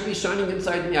it. I should be shining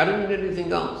inside me. I don't need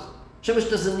anything else. Shemesh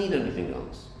doesn't need anything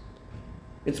else.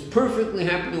 It's perfectly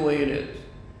happy the way it is."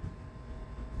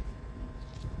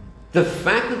 The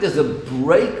fact that there's a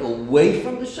break away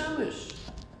from the shemesh,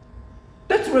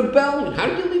 that's rebellion. How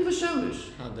did you leave the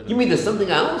shemesh? You mean there's something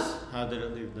else? How did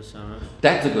it leave the shemesh?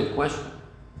 That's a good question.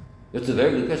 That's a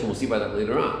very good question. We'll see about that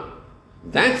later on.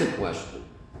 That's a question.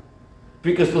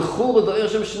 Because the chul of the oil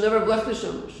shemesh should never have left the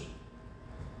shemesh.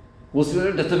 We'll see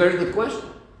later. That's a very good question.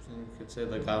 So you could say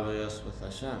the Gavayas with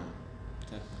Hashem,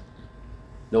 technically.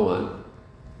 No one.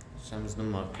 Hashem is the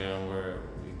Makir, and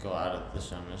we go out of the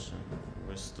Shemesh, and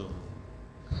we're still.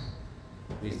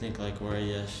 We think like we're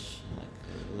Yesh,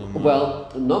 like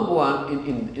Well, number one,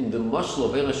 in the Mashal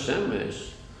of Eresh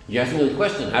Shemesh, you're asking the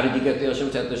question, how did you get the Eresh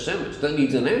Shemesh out the Shemesh? That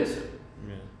needs an answer.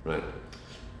 Yeah. Right?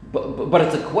 But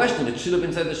it's a question, it should have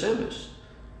been inside the Shemesh.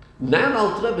 Now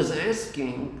Alter Rebbe is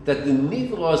asking that the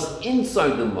Nivra is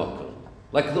inside the Makar,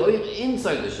 like the oil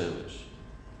inside the Shemesh.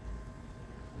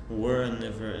 We're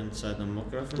never inside the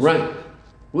Makar. Right.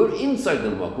 We're inside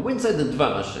the Makar, we're inside the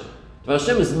Dvar Hashem. Dvar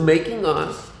Hashem is making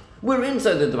us, we're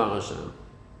inside the Dvar Hashem.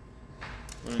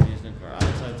 What do you think we're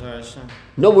outside Dvar Hashem?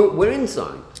 No, we're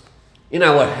inside. In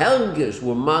our Helgish,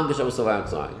 we're Magish ourselves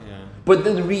outside. Yeah. But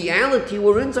in reality,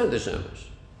 we're inside the Shemesh.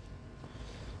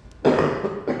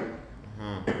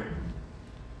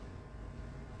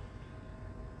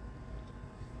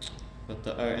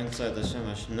 But our inside the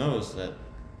Shemesh knows that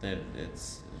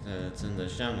it's in the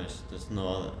Shemesh. There's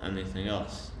no anything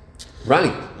else.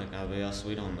 Right. Like Abayas,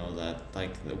 we don't know that.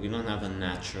 Like we don't have a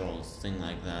natural thing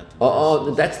like that.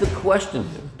 Oh, that's the question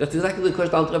here. That's exactly the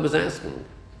question Alter Rebbe is asking.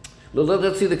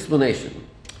 Let's see the explanation.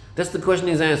 That's the question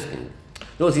he's asking.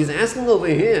 Notice he's asking over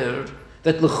here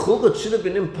that l'chura it should have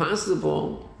been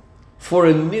impossible for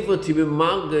a nivra to be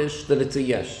margish that it's a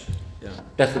yesh. Yeah.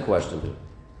 That's the question here.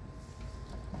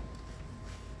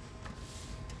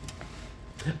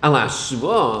 Al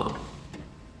hashva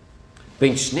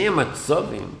ben shnei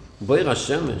matzavim boir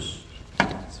hashemesh.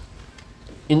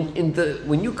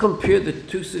 When you compare the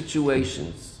two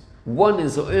situations, one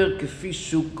is oir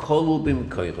kefishu kolul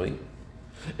b'mkoiroi,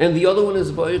 and the other one is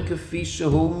oir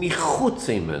kefishu michutz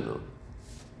imenu.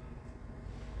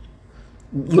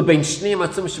 Lebein shnei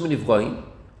matzavim shemenivroim.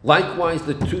 Likewise,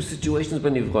 the two situations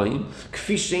ben nivroim,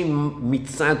 kefishem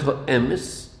mitzad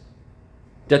ha'emes,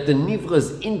 that the nivra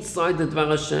is inside the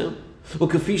Dvar Hashem, or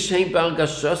kefishem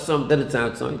bargashasam, that it's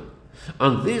outside.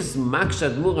 On this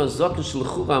makshad mura zaken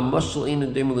shlechura mashal ein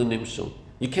demul nimshul.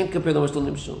 You can't compare the mashal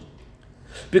nimshul,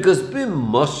 because bim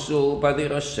mashal by the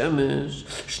Hashemesh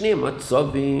shnei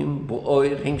matzavim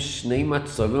bo'oir hem shnei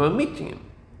matzavim amitim.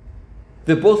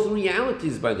 They're both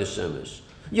realities by the Shemesh.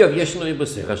 You have yeshnoi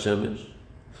b'sech Hashemesh,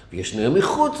 yeshnoi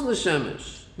michutz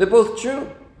l'Shemesh. They're both true.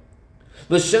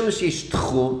 The Shemesh is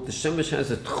tchum. The Shemesh has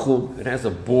a tchum. It has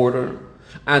a border.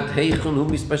 Ad heichon hu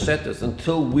mispashetes.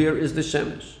 Until where is the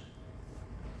Shemesh?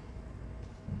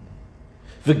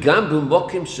 V'gam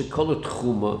b'mokim shekol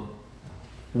tchuma,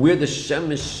 where the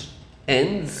Shemesh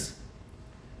ends.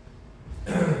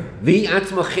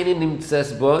 V'atzmachinin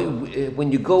nimtzes boy,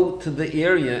 when you go to the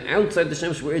area outside the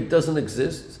Shemesh where it doesn't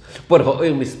exist, but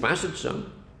ha'oil mispashet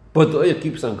sham, but the oil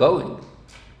keeps on going.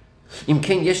 Im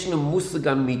ken yeshna musag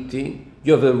amiti,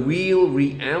 you have a real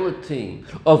reality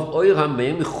of oil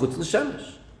hameim michutz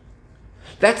l'shemesh.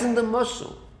 That's in the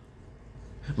mashal.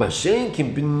 Mashen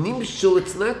kim b'nimshul,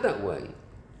 it's not that way.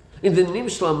 In the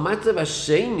nimshul matzav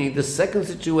hasheni, the second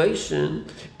situation,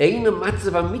 ein a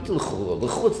matzav amit l'chura.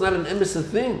 L'chura, it's not an emes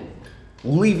thing,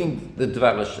 leaving the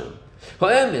Dvar Hashem.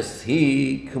 Ha'emes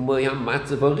hi k'moy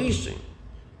ha'matzav harishon.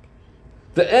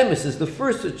 The emes is the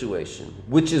first situation,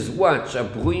 which is what?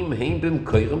 Shabruim heim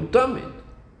b'mkoyrim tamid.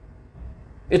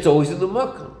 It's always in the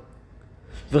makom.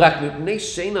 V'rak mipnei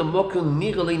shein ha'makom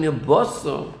nira le'nei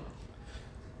basar.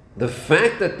 The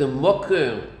fact that the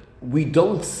makom we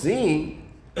don't see,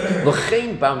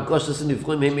 l'chein b'argoshes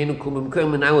nivroim heim einu kum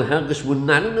b'mkoyrim, and our hergish, we're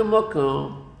not in the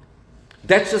makom.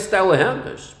 That's just our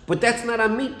hergish, but that's not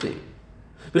amiti.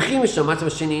 Why aren't we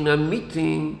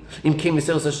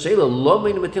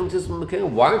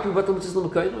battling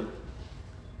Makayim?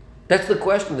 That's the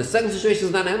question. The second situation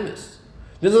is not emes.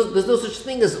 There's no such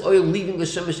thing as oil leaving the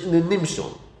Shemesh in the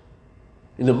Nimshon.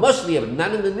 In the Mashli, but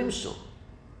not in the Nimshon.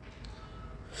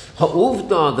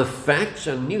 Ha'uvda, the fact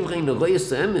that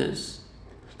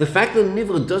the fact that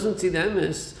Nivra doesn't see the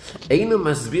emes, eina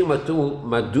masbir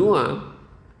madua,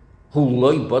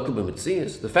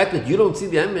 the fact that you don't see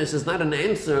the emes is not an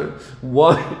answer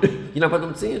why you're not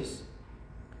batel metzias.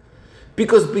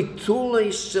 Because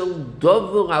bitulei shel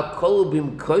davar hakol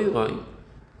b'mkoyroi,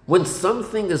 when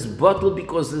something is batel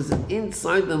because it's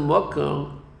inside the makar,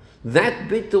 that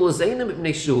bitul is eina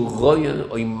mipnei shehu roya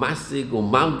or masig or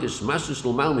margish mashu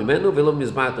shel mal mimenu v'lo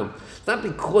mizbatam. It's not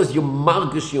because you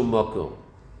margish your makar.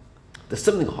 There's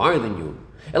something higher than you.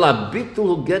 Ela bitul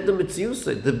will get the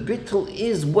mitziusa. The bitul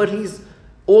is what he's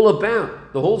all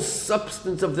about. The whole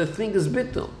substance of the thing is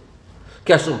bitul.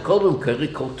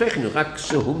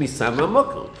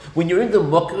 When you're in the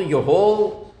makar, your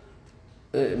whole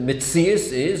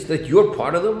mitzius is that you're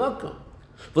part of the makar.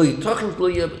 It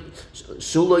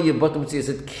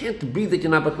can't be that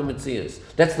you're not batel mitzius.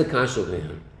 That's the kasha over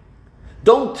here.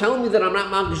 Don't tell me that I'm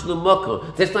not Magish the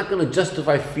Makkah. That's not going to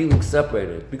justify feeling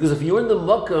separated. Because if you're in the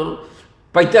Makkah,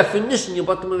 by definition, you're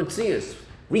Batum Metzias.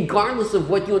 Regardless of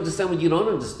what you understand, what you don't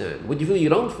understand, what you feel, you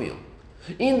don't feel.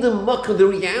 In the Makkah, the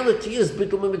reality is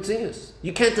Bitul Metzias.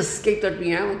 You can't escape that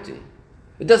reality.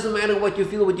 It doesn't matter what you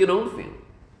feel, what you don't feel.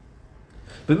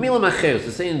 But Mila Macheres,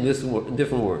 to say in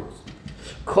different words,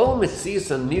 Kol Metzias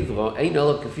Nivra Ein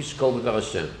Ela Kafish Kol B'Var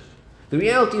Hashem. The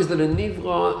reality is that a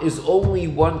Nivra is only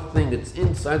one thing. It's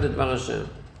inside the Dvar Hashem.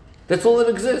 That's all that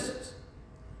exists.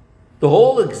 The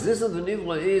whole existence of the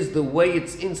Nivra is the way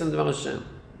it's inside the Dvar Hashem.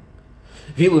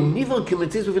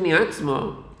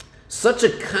 Such a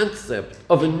concept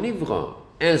of a Nivra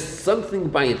as something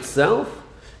by itself,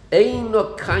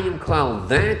 Eino Kayim Klal,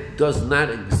 that does not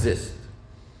exist.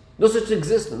 No such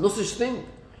existence, no such thing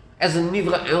as a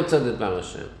Nivra outside the Dvar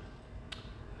Hashem.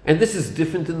 And this is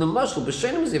different in the mashal.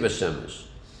 B'shenim ziv hashemesh.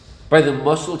 By the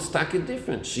mashal, it's taka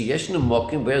different. Sheyesh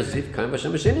nemokim where ziv kaim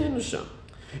v'shemesh in Hashem.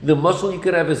 In the mashal, you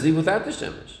could have a ziv without the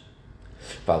shemesh.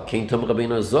 Val kein tom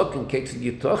rabbeinu azok and kein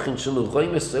tzid yitochen shenu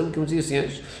roim esel kim ziyas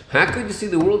yesh. How could you see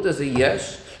the world as a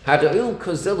yesh? Had a il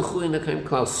kozel chuyin akaim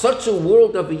klal. Such a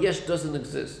world of a yesh doesn't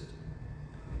exist.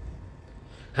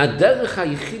 Haderech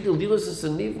hayichid liros es a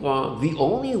nivra. The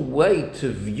only way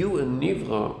to view a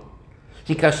nivra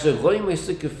that's the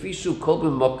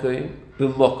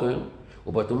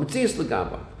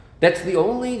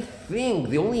only thing,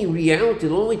 the only reality,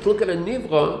 the only way to look at a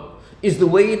nivra is the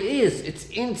way it is. It's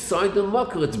inside the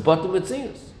makar, it's bottom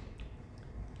metzius.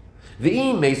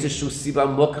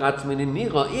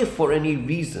 If for any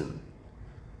reason,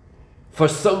 for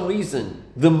some reason,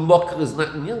 the makar is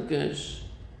not nilgish,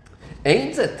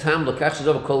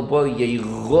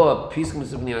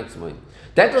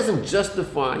 that doesn't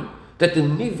justify that the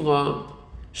Nivra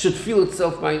should feel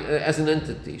itself as an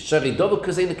entity.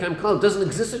 Doesn't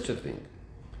exist such a thing.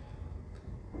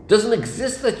 Doesn't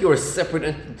exist that you're a separate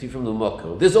entity from the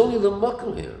Makkah. There's only the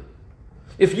Makkah here.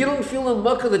 If you don't feel the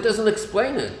Makkah, that doesn't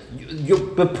explain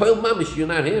it. But Pearl Mamish, you're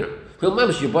not here. Pearl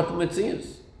Mamish, you're bottom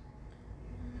metzius.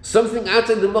 Something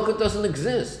outside the Makkah doesn't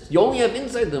exist. You only have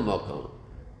inside the Makkah.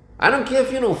 I don't care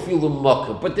if you don't feel the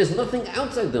Makkah, but there's nothing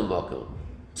outside the Makkah.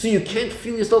 So you can't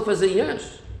feel yourself as a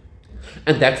yesh.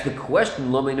 And that's the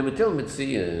question.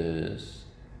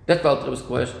 That's Valtre's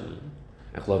question.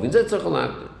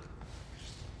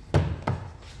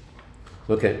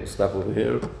 Okay, we'll stop over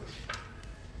here.